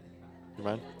 bro? You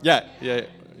mind? Yeah.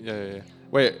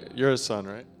 Wait, you're his son,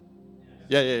 right?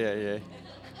 Yeah.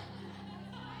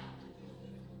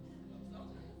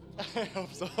 I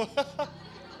hope so.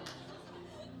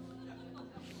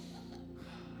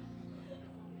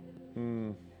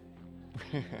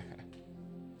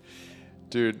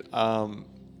 Dude, I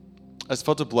just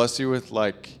felt to bless you with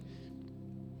like,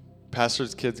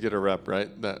 pastors' kids get a rep,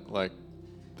 right? That like,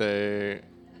 yeah,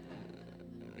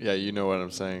 you know what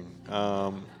I'm saying.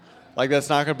 Like that's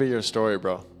not gonna be your story,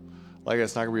 bro. Like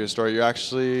it's not gonna be your story. You're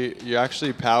actually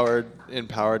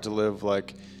empowered to live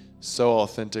like so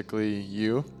authentically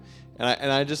you.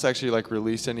 And I just actually like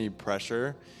release any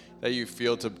pressure that you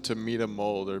feel to meet a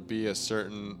mold or be a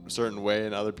certain way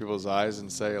in other people's eyes,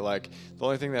 and say like the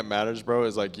only thing that matters, bro,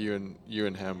 is like you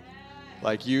and him.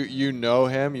 Like you know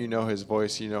him, you know his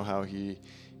voice, you know how he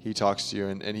talks to you,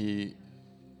 and he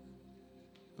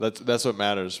that's what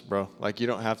matters, bro. Like you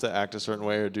don't have to act a certain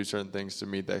way or do certain things to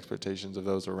meet the expectations of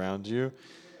those around you.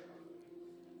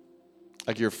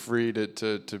 Like you're free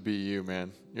to be you,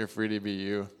 man. You're free to be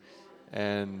you,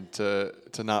 and to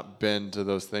not bend to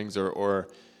those things or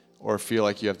feel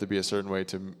like you have to be a certain way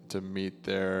to meet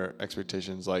their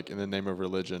expectations, like in the name of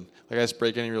religion. Like I just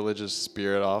break any religious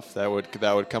spirit off that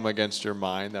would come against your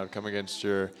mind, that would come against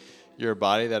your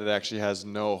body, that it actually has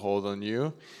no hold on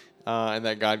you, and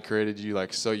that God created you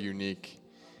like so unique.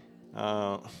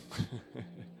 Yeah,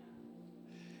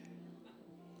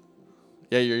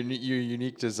 your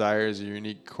unique desires, your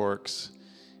unique quirks,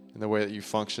 and the way that you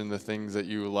function, the things that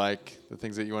you like, the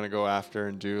things that you want to go after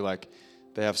and do, like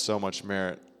they have so much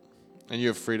merit, and you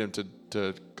have freedom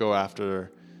to go after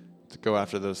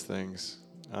those things.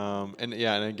 And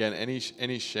again,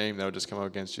 any shame that would just come up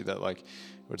against you that like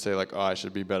would say like, oh, I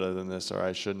should be better than this, or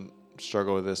I shouldn't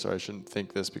struggle with this, or I shouldn't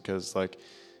think this, because like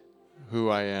who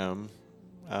I am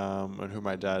and who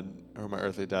my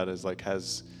earthly dad is like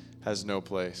has no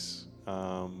place.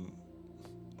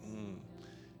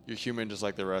 You're human just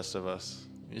like the rest of us.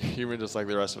 You're human just like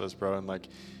the rest of us, bro. And like,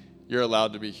 you're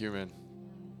allowed to be human.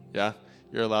 Yeah,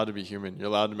 you're allowed to be human. You're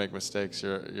allowed to make mistakes.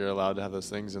 You're allowed to have those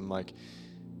things. And like,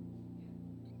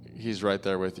 he's right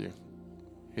there with you.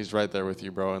 He's right there with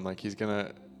you, bro. And like, he's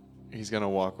gonna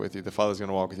walk with you. The Father's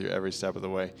gonna walk with you every step of the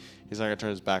way. He's not gonna turn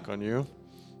his back on you.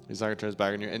 He's not gonna turn his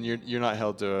back on you. And you're not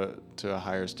held to a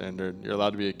higher standard. You're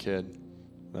allowed to be a kid.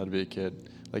 Allowed to be a kid.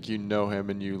 Like you know him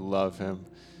and you love him.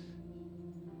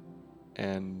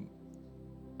 And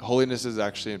holiness is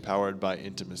actually empowered by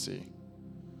intimacy.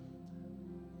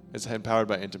 It's empowered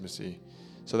by intimacy.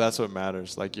 So that's what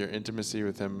matters. Like your intimacy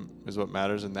with him is what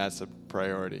matters, and that's a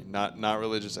priority. Not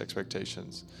religious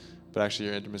expectations, but actually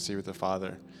your intimacy with the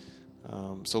Father.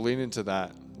 So lean into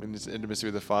that. Lean into intimacy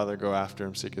with the Father. Go after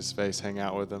him. Seek his face. Hang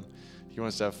out with him. He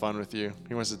wants to have fun with you.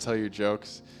 He wants to tell you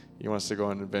jokes. He wants to go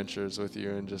on adventures with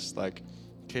you and just like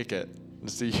kick it. And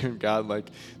see you and God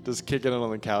like just kicking it on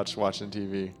the couch watching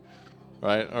TV,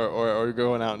 right? Or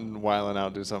going out and wilding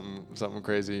out, do something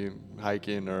crazy,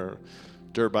 hiking or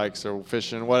dirt bikes or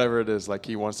fishing, whatever it is. Like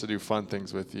he wants to do fun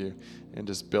things with you and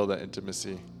just build that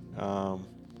intimacy.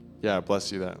 Yeah,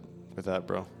 bless you with that,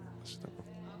 bro.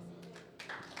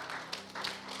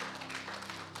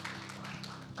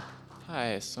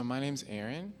 Hi, so my name's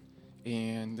Aaron,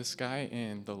 and this guy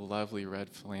in the lovely red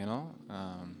flannel,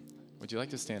 would you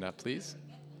like to stand up, please?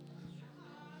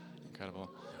 Incredible.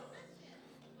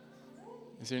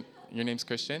 Is your name's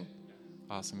Christian?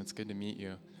 Awesome, it's good to meet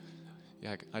you.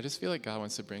 Yeah, I just feel like God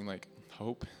wants to bring like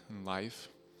hope and life,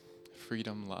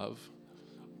 freedom, love,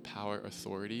 power,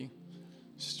 authority,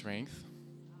 strength.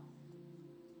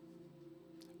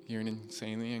 You're an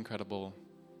insanely incredible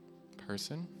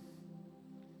person.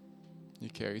 You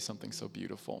carry something so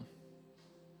beautiful.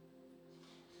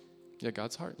 Yeah,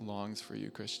 God's heart longs for you,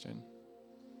 Christian.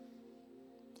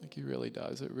 Like he really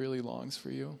does. It really longs for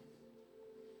you.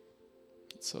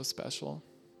 It's so special.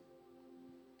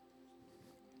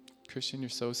 Christian, you're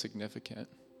so significant.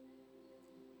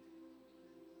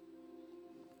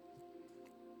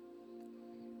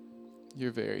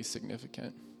 You're very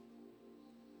significant.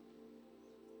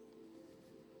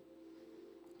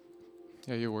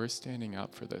 Yeah, you're worth standing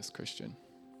up for this, Christian.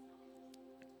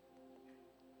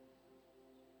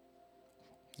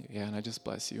 Yeah, and I just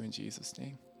bless you in Jesus'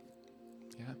 name.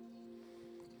 Yeah.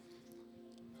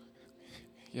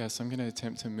 Yeah, so I'm going to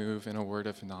attempt to move in a word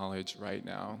of knowledge right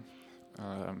now.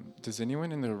 Does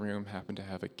anyone in the room happen to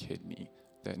have a kidney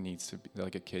that needs to be,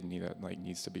 like a kidney that like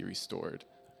needs to be restored?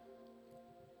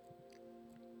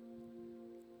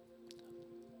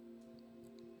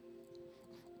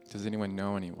 Does anyone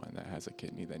know anyone that has a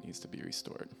kidney that needs to be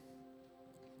restored?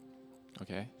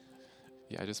 Okay?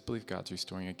 Yeah, I just believe God's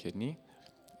restoring a kidney,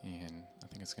 and I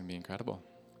think it's going to be incredible.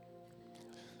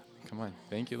 Come on.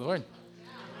 Thank you, Lord.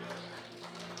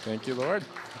 Thank you, Lord.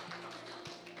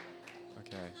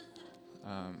 Okay.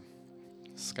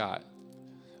 Scott,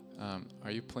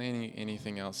 are you planning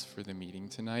anything else for the meeting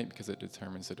tonight? Because it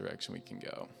determines the direction we can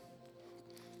go.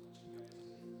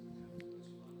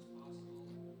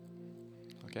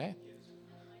 Okay.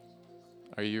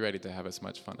 Are you ready to have as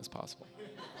much fun as possible?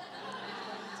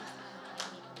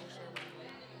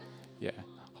 Yeah.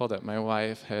 Hold up. My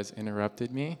wife has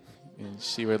interrupted me, and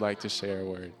she would like to share a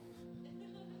word.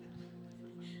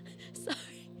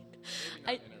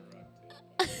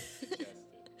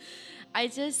 I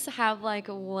just have like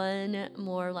one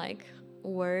more like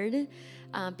word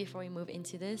before we move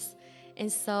into this.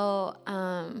 And so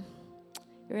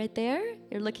right there,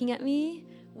 you're looking at me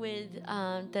with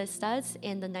the studs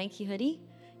and the Nike hoodie.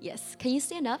 Yes. Can you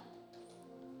stand up?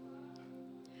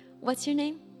 What's your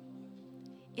name?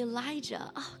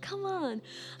 Elijah. Oh, come on.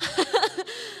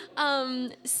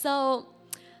 So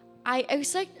I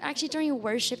was like actually during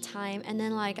worship time, and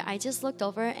then like I just looked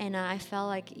over and I felt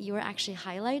like you were actually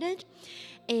highlighted.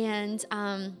 And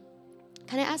can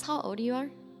I ask how old you are?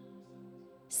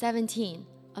 17.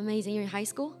 Amazing. You're in high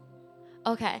school?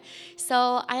 Okay.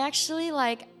 So I actually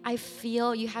I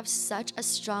feel you have such a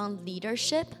strong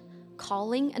leadership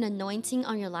calling and anointing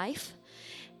on your life.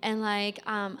 And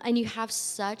and you have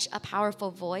such a powerful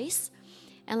voice.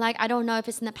 And I don't know if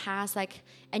it's in the past,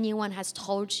 anyone has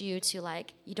told you to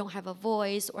you don't have a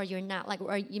voice, or you're not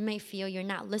or you may feel you're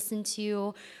not listened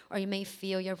to, or you may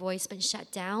feel your voice been shut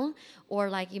down,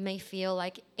 or you may feel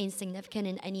insignificant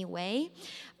in any way.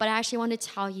 But I actually want to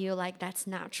tell you that's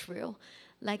not true.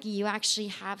 You actually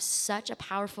have such a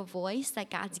powerful voice that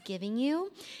God's giving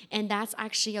you, and that's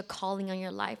actually a calling on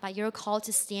your life. You're called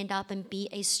to stand up and be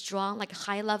a strong,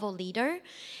 high-level leader,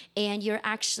 and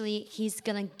He's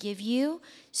gonna give you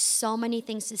so many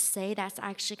things to say that's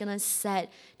actually gonna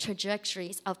set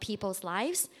trajectories of people's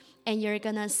lives, and you're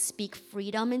gonna speak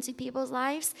freedom into people's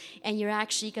lives, and you're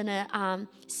actually gonna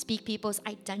speak people's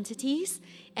identities,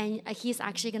 and He's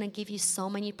actually gonna give you so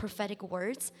many prophetic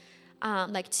words.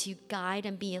 To guide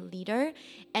and be a leader.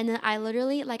 And then I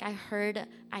literally, I heard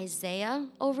Isaiah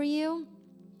over you,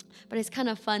 but it's kind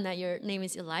of fun that your name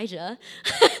is Elijah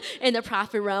in the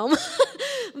prophet realm.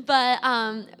 But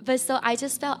so I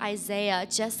just felt Isaiah,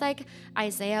 just like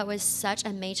Isaiah was such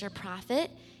a major prophet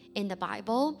in the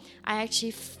Bible, I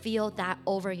actually feel that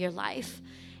over your life.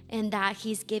 And that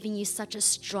He's giving you such a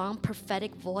strong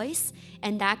prophetic voice,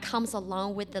 and that comes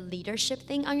along with the leadership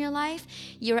thing on your life.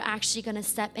 You're actually going to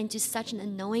step into such an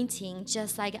anointing,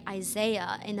 just like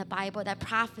Isaiah in the Bible that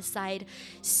prophesied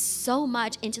so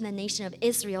much into the nation of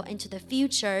Israel, into the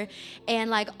future.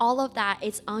 And all of that,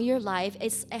 it's on your life.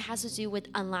 It has to do with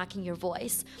unlocking your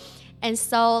voice. And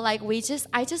so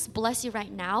I just bless you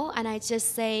right now, and I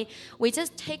just say, we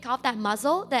just take off that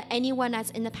muzzle that anyone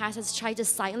that's in the past has tried to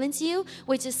silence you.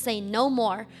 We just say no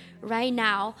more right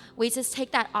now. We just take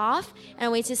that off,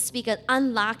 and we just speak an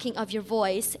unlocking of your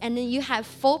voice. And then you have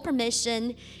full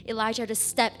permission, Elijah, to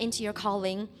step into your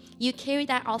calling. You carry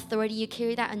that authority, you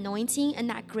carry that anointing and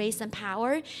that grace and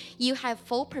power. You have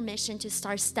full permission to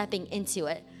start stepping into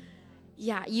it.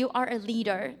 Yeah, you are a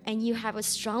leader, and you have a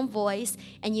strong voice,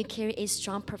 and you carry a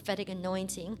strong prophetic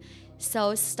anointing.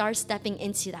 So start stepping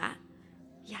into that.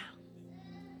 Yeah.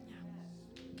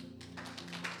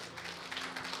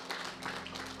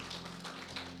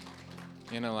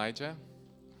 And Elijah,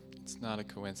 it's not a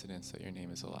coincidence that your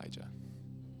name is Elijah.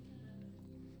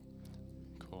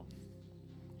 Cool.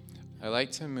 I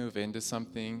like to move into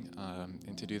something,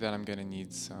 and to do that, I'm going to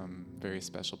need some very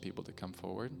special people to come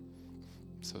forward.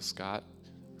 So Scott,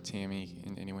 Tammy,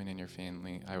 and anyone in your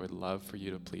family, I would love for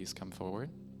you to please come forward.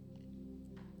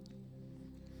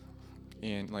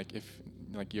 And if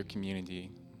your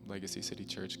community, Legacy City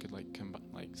Church, could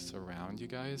surround you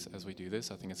guys as we do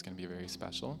this, I think it's going to be very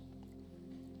special.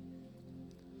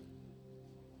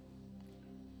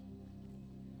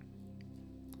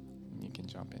 And you can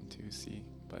jump in too, see,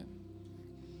 but.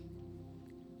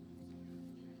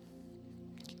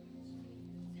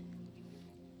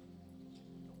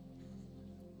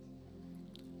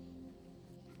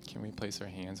 Can we place our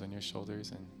hands on your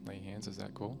shoulders and lay hands? Is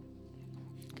that cool?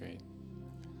 Great.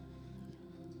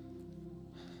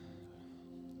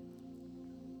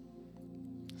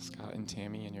 Scott and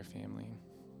Tammy and your family,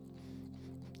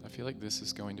 I feel like this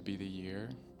is going to be the year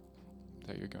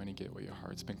that you're going to get what your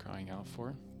heart's been crying out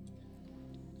for.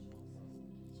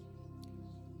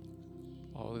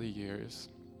 All the years,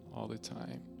 all the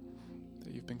time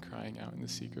that you've been crying out in the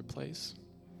secret place.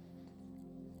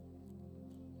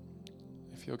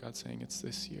 I feel God saying it's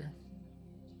this year.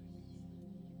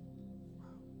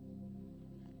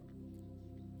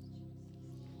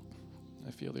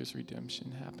 I feel there's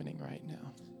redemption happening right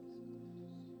now.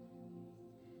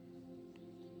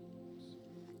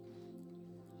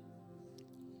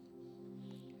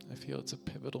 I feel it's a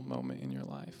pivotal moment in your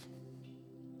life.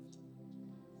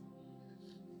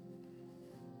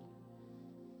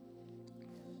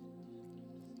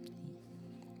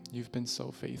 You've been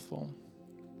so faithful.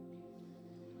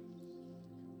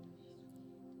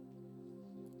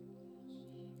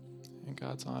 And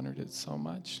God's honored it so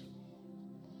much.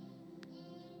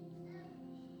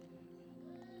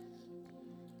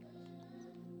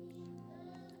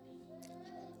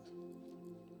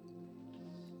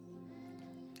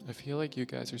 I feel like you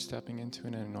guys are stepping into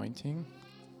an anointing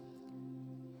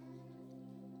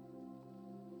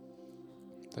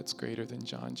that's greater than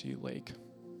John G. Lake.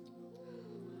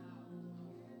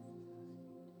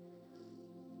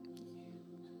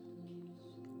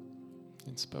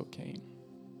 In Spokane.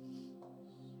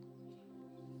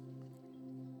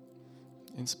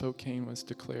 In Spokane was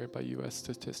declared by U.S.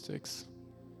 statistics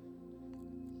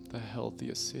the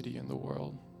healthiest city in the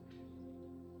world.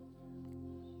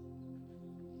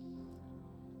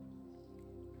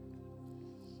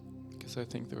 Because I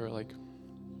think there were like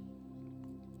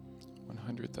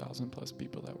 100,000 plus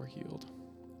people that were healed.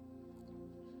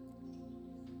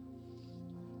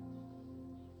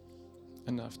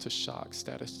 Enough to shock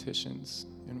statisticians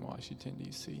in Washington,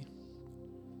 D.C.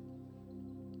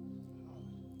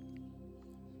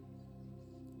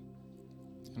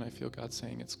 And I feel God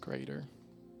saying it's greater.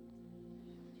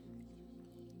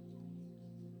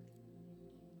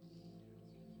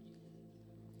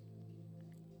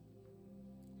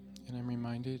 And I'm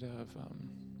reminded of,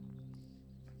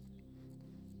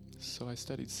 so I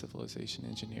studied civilization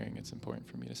engineering. It's important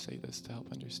for me to say this to help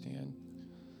understand.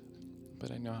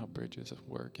 But I know how bridges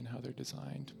work and how they're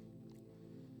designed.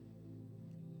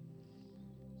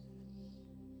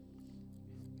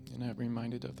 And I'm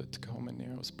reminded of the Tacoma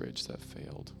Narrows Bridge that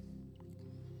failed.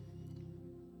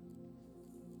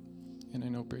 And I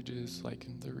know bridges, like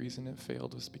the reason it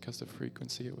failed was because the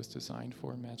frequency it was designed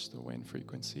for matched the wind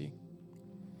frequency.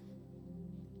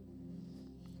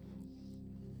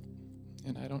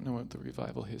 And I don't know what the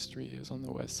revival history is on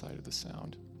the west side of the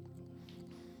Sound.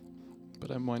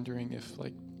 But I'm wondering if,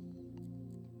 like,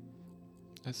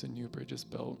 as a new bridge is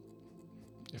built,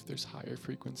 if there's higher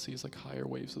frequencies, like higher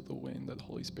waves of the wind that the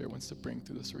Holy Spirit wants to bring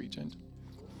through this region.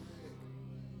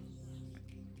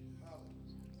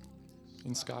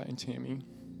 And Scott and Tammy,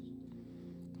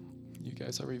 you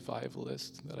guys are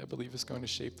revivalists that I believe is going to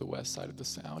shape the west side of the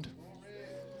Sound.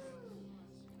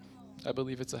 I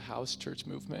believe it's a house church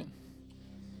movement.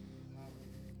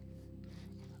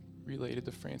 Related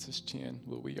to Francis Chan,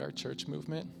 what We Are Church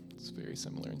movement. It's very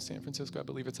similar in San Francisco. I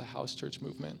believe it's a house church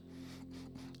movement.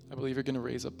 I believe you're going to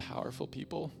raise up powerful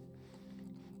people.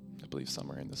 I believe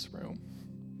some are in this room.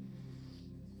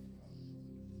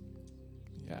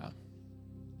 Yeah.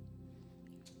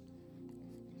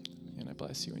 And I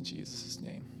bless you in Jesus'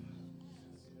 name.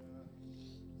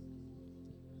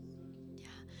 Yeah.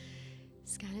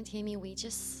 Scott and Tammy, we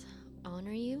just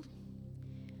honor you.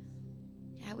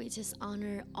 Yeah, we just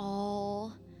honor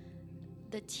all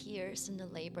the tears and the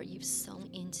labor you've sown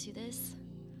into this.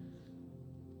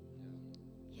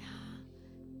 Yeah.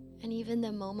 And even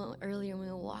the moment earlier when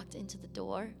we walked into the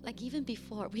door, like even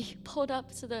before we pulled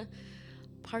up to the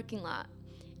parking lot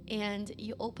and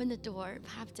you opened the door,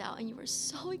 popped out, and you were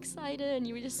so excited and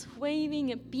you were just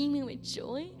waving and beaming with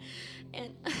joy.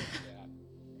 And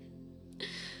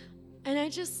and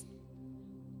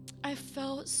I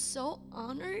felt so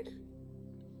honored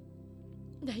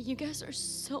that you guys are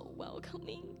so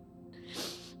welcoming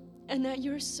and that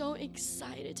you're so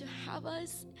excited to have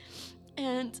us.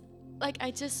 And like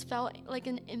I just felt like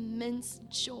an immense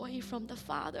joy from the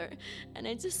Father, and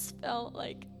I just felt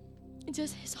like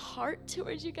just his heart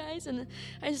towards you guys, and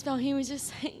I just felt he was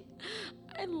just saying,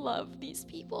 I love these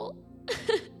people.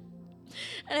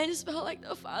 And I just felt like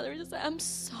the Father just said, I'm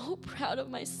so proud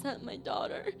of my son, my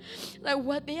daughter. Like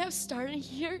what they have started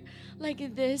here,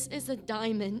 like this is a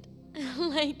diamond.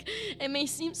 Like it may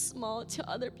seem small to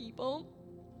other people,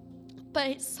 but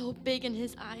it's so big in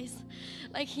his eyes.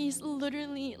 Like he's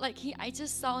literally, like I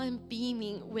just saw him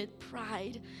beaming with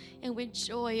pride and with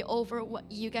joy over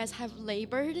what you guys have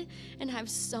labored and have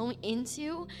sown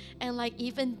into. And like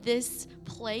even this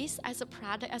place as a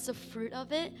product, as a fruit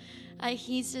of it, like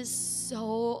he's just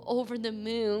so over the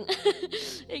moon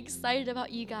excited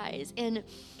about you guys. And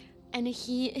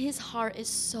his heart is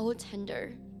so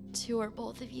tender toward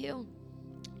both of you.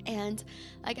 And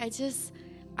like I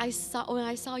when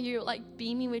I saw you like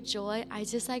beaming with joy, I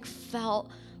just like felt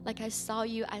like I saw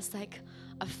you as like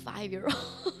a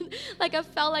 5-year-old. Like I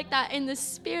felt like that in the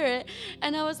spirit.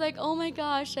 And I was like, oh my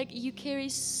gosh, like you carry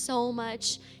so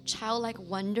much childlike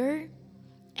wonder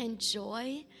and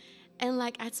joy. And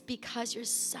like that's because you're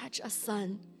such a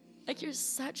son. Like you're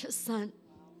such a son.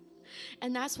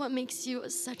 And that's what makes you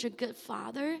such a good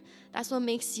father. That's what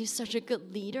makes you such a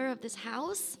good leader of this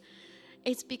house.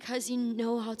 It's because you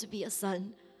know how to be a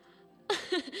son.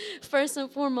 First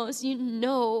and foremost, you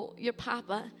know your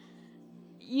papa.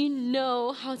 You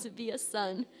know how to be a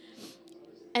son.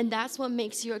 And that's what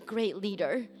makes you a great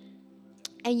leader.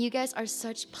 And you guys are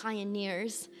such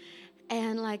pioneers.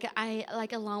 And like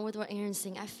along with what Aaron's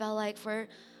saying, I felt like for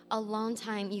a long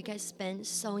time you guys spent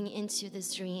sowing into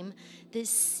this dream, this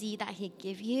seed that he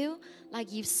gave you,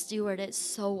 like you've stewarded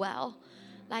so well.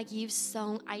 Like you've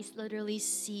sown, I literally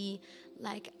see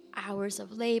like hours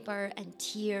of labor and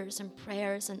tears and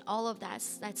prayers and all of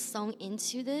that's sown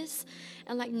into this.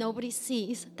 And like nobody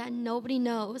sees, that nobody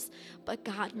knows, but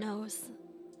God knows.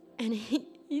 And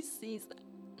he sees that.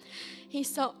 He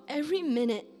saw every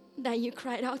minute that you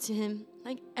cried out to him,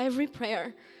 like every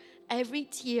prayer, every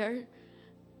tear,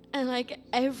 and like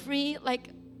every like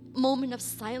moment of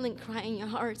silent cry in your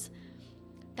heart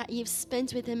that you've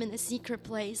spent with him in a secret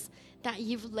place, that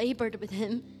you've labored with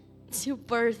him to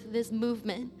birth this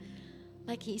movement.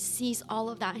 Like he sees all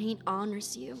of that and he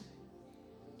honors you.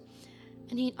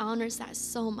 And he honors that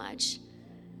so much.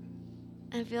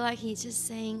 I feel like he's just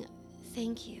saying,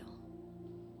 thank you.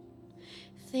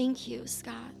 Thank you,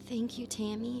 Scott. Thank you,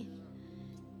 Tammy.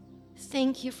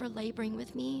 Thank you for laboring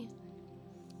with me.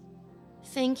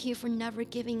 Thank you for never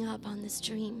giving up on this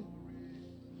dream.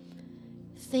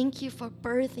 Thank you for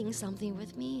birthing something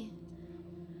with me.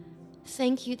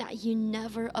 Thank you that you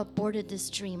never aborted this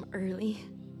dream early.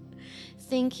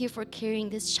 Thank you for carrying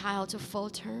this child to full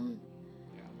term.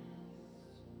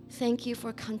 Thank you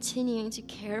for continuing to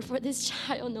care for this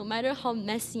child no matter how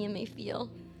messy it may feel.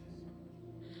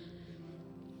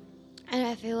 And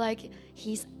I feel like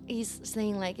he's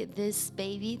saying like this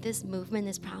baby, this movement,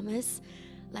 this promise,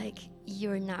 like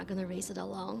you're not gonna raise it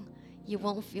alone. You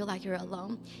won't feel like you're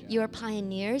alone. You're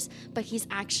pioneers, but he's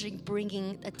actually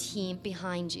bringing a team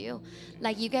behind you.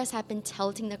 Like you guys have been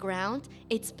tilting the ground.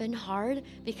 It's been hard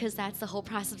because that's the whole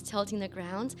process of tilting the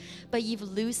ground, but you've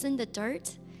loosened the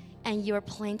dirt and you're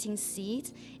planting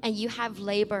seeds, and you have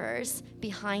laborers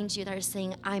behind you that are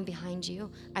saying, I'm behind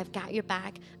you. I've got your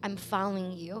back. I'm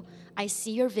following you. I see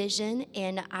your vision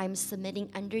and I'm submitting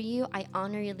under you. I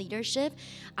honor your leadership.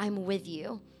 I'm with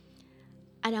you.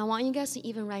 And I want you guys to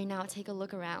even right now take a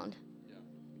look around.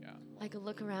 Like a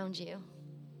look around you.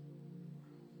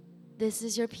 This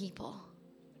is your people.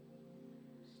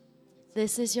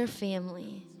 This is your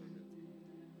family.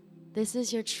 This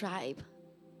is your tribe.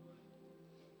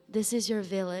 This is your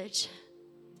village.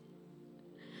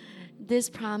 This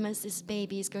promise, this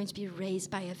baby is going to be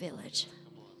raised by a village.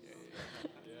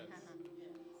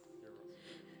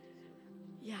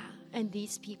 Yeah, and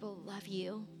these people love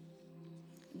you.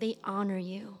 They honor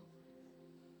you.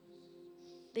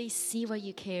 They see what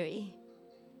you carry.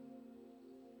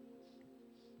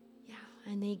 Yeah,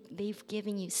 and they've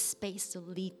given you space to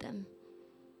lead them.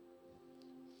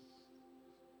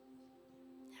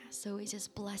 So we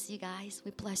just bless you guys.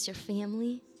 We bless your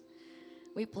family.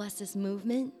 We bless this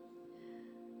movement.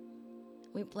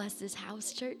 We bless this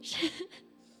house church.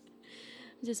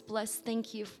 Just bless.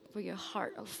 Thank you for your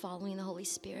heart of following the Holy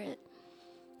Spirit.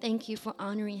 Thank you for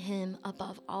honoring him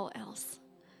above all else.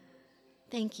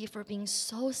 Thank you for being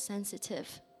so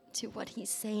sensitive to what he's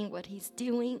saying, what he's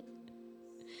doing.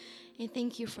 And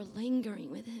thank you for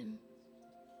lingering with him.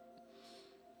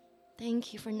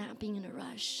 Thank you for not being in a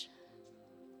rush.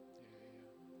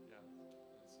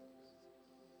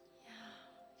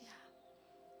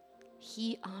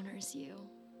 He honors you.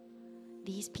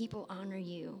 These people honor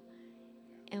you.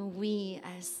 And we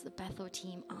as the Bethel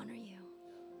team honor you.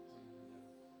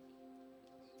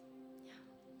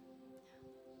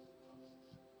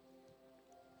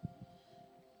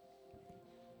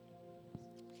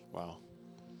 Wow.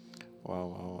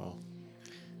 Wow.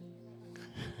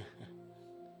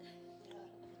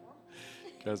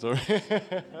 Guys,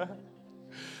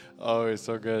 oh, it's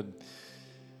so good.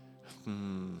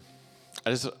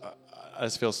 I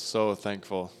just feel so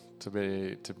thankful to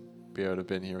be able to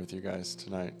be here with you guys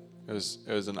tonight. It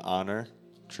was an honor,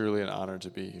 truly an honor to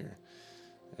be here,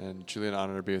 and truly an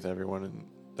honor to be with everyone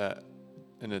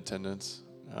in attendance.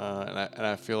 And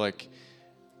I feel like,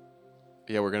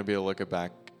 we're gonna be able to look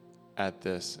back at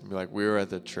this and be like, we were at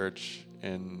the church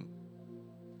when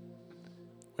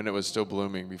it was still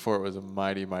blooming, before it was a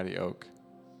mighty, mighty oak,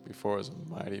 before was a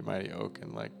mighty, mighty oak,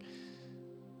 and like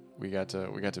we got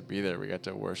to be there. We got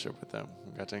to worship with them.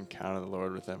 We got to encounter the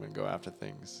Lord with them and go after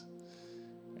things.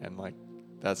 And like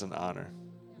that's an honor.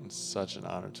 It's such an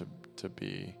honor to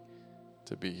be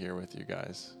here with you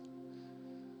guys.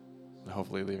 And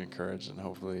hopefully leave encouraged, and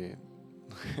hopefully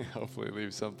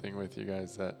leave something with you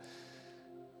guys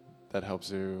that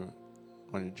helps you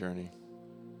on your journey.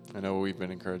 I know we've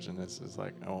been encouraging this is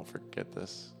like, I won't forget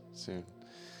this soon.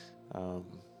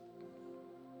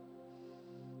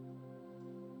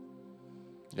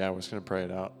 Yeah, we're just going to pray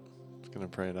it out.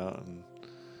 And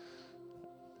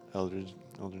Eldred, you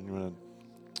want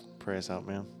to pray us out,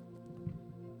 man?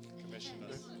 Commission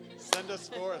us. Send us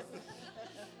forth.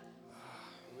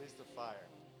 Release the fire.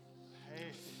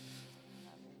 Hey.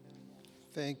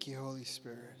 Thank you, Holy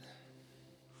Spirit.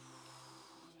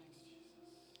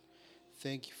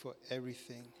 Thank you for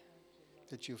everything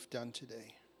that you've done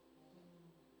today.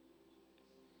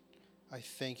 I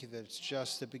thank you that it's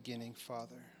just the beginning,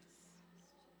 Father.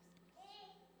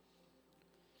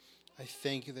 I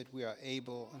thank you that we are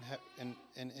able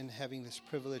and having this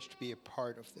privilege to be a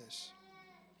part of this.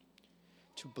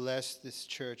 To bless this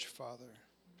church, Father.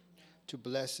 To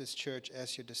bless this church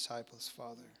as your disciples,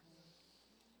 Father.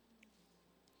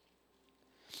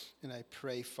 And I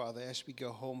pray, Father, as we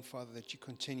go home, Father, that you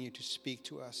continue to speak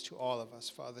to us, to all of us,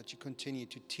 Father, that you continue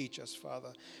to teach us,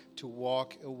 Father, to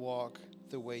walk a walk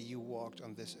the way you walked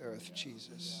on this earth,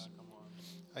 Jesus.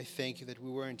 I thank you that we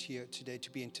weren't here today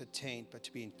to be entertained, but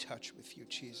to be in touch with you,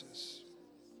 Jesus.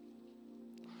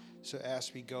 So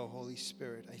as we go, Holy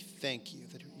Spirit, I thank you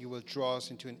that you will draw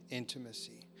us into an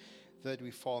intimacy, that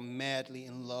we fall madly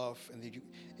in love, and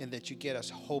that you get us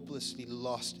hopelessly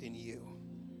lost in you.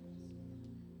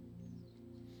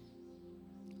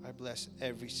 I bless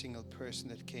every single person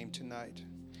that came tonight,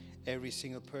 every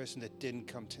single person that didn't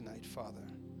come tonight, Father.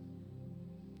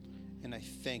 And I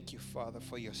thank you, Father,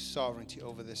 for your sovereignty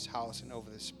over this house and over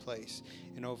this place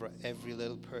and over every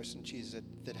little person, Jesus,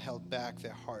 that held back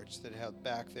their hearts, that held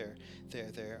back their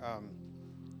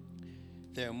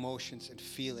emotions and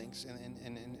feelings,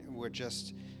 and were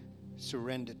just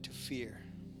surrendered to fear.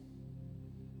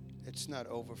 It's not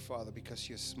over, Father, because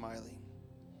you're smiling.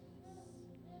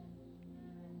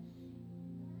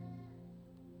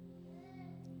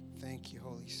 Thank you,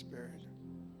 Holy Spirit.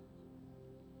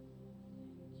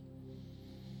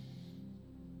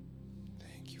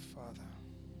 Thank you, Father.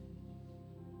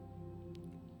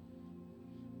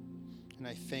 And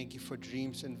I thank you for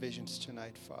dreams and visions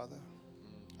tonight, Father.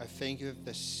 I thank you that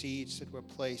the seeds that were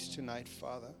placed tonight,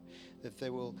 Father, that they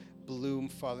will bloom,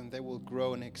 Father, and they will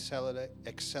grow in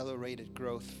accelerated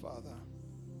growth, Father.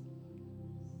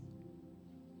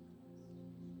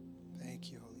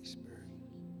 Thank you, Holy Spirit.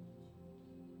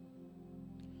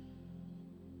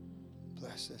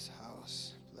 Bless this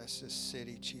house. Bless this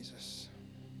city, Jesus.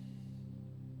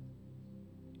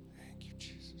 Thank you,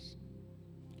 Jesus.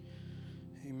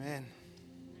 Amen.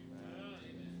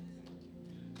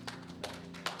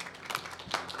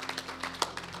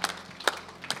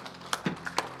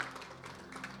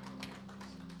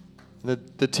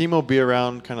 The team will be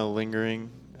around kind of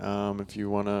lingering. If you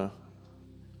want to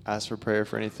ask for prayer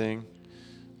for anything,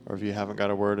 or if you haven't got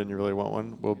a word and you really want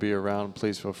one, we'll be around.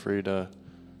 Please feel free to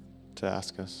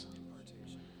ask us.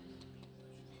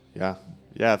 Yeah.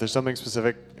 If there's something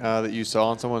specific that you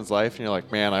saw in someone's life and you're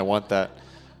like, man, I want that,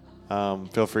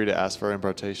 feel free to ask for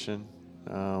impartation.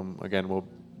 Again,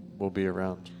 we'll be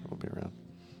around.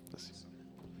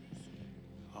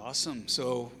 Awesome.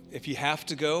 So if you have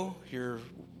to go,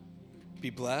 be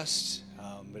blessed.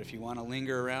 But if you want to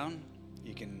linger around,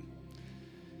 you can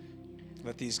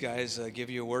let these guys give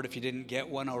you a word if you didn't get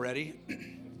one already.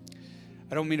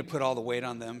 I don't mean to put all the weight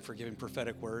on them for giving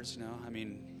prophetic words. I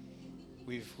mean,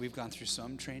 we've gone through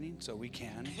some training, so we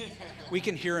can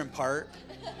hear in part.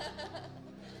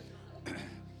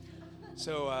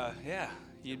 So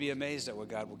you'd be amazed at what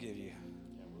God will give you.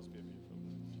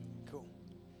 Cool,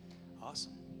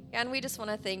 awesome. And we just want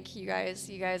to thank you guys.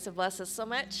 You guys have blessed us so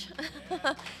much.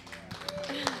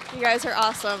 You guys are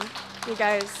awesome. You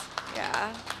guys,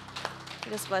 yeah. I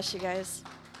just bless you guys.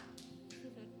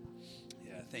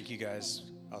 Yeah, thank you guys.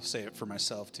 I'll say it for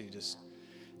myself too. Just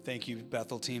thank you,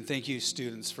 Bethel team. Thank you,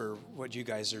 students, for what you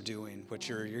guys are doing. What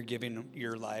you're giving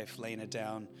your life, laying it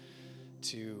down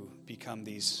to become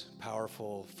these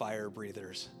powerful fire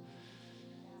breathers.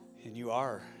 And you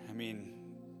are. I mean,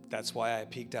 that's why I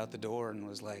peeked out the door and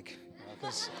was like,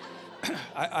 because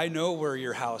I know where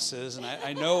your house is, and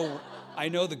I know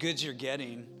the goods you're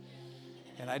getting,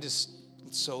 and I just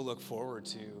so look forward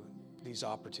to these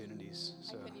opportunities.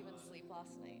 So. I couldn't even sleep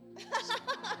last night.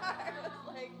 I was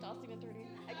like tossing and turning.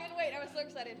 I couldn't wait. I was so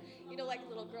excited. You know, like a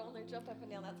little girl, and they jump up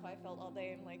and down. That's how I felt all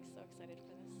day. I'm like so excited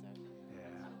for this. So.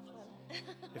 Yeah.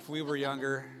 If we were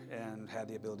younger and had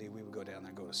the ability, we would go down there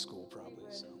and go to school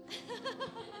probably. So.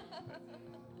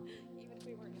 Even if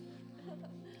we weren't.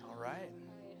 All right.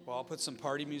 Well, I'll put some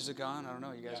party music on. I don't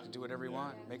know. You guys can do whatever you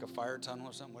want. Make a fire tunnel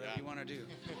or something. Whatever you want to do.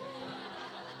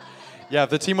 Yeah, if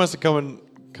the team wants to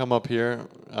come up here,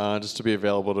 just to be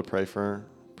available to pray for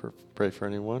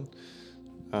anyone.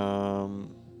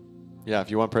 Yeah,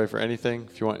 if you want to pray for anything,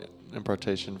 if you want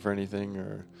impartation for anything,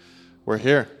 or we're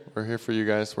here for you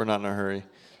guys. We're not in a hurry,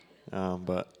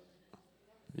 but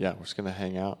yeah, we're just gonna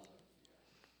hang out.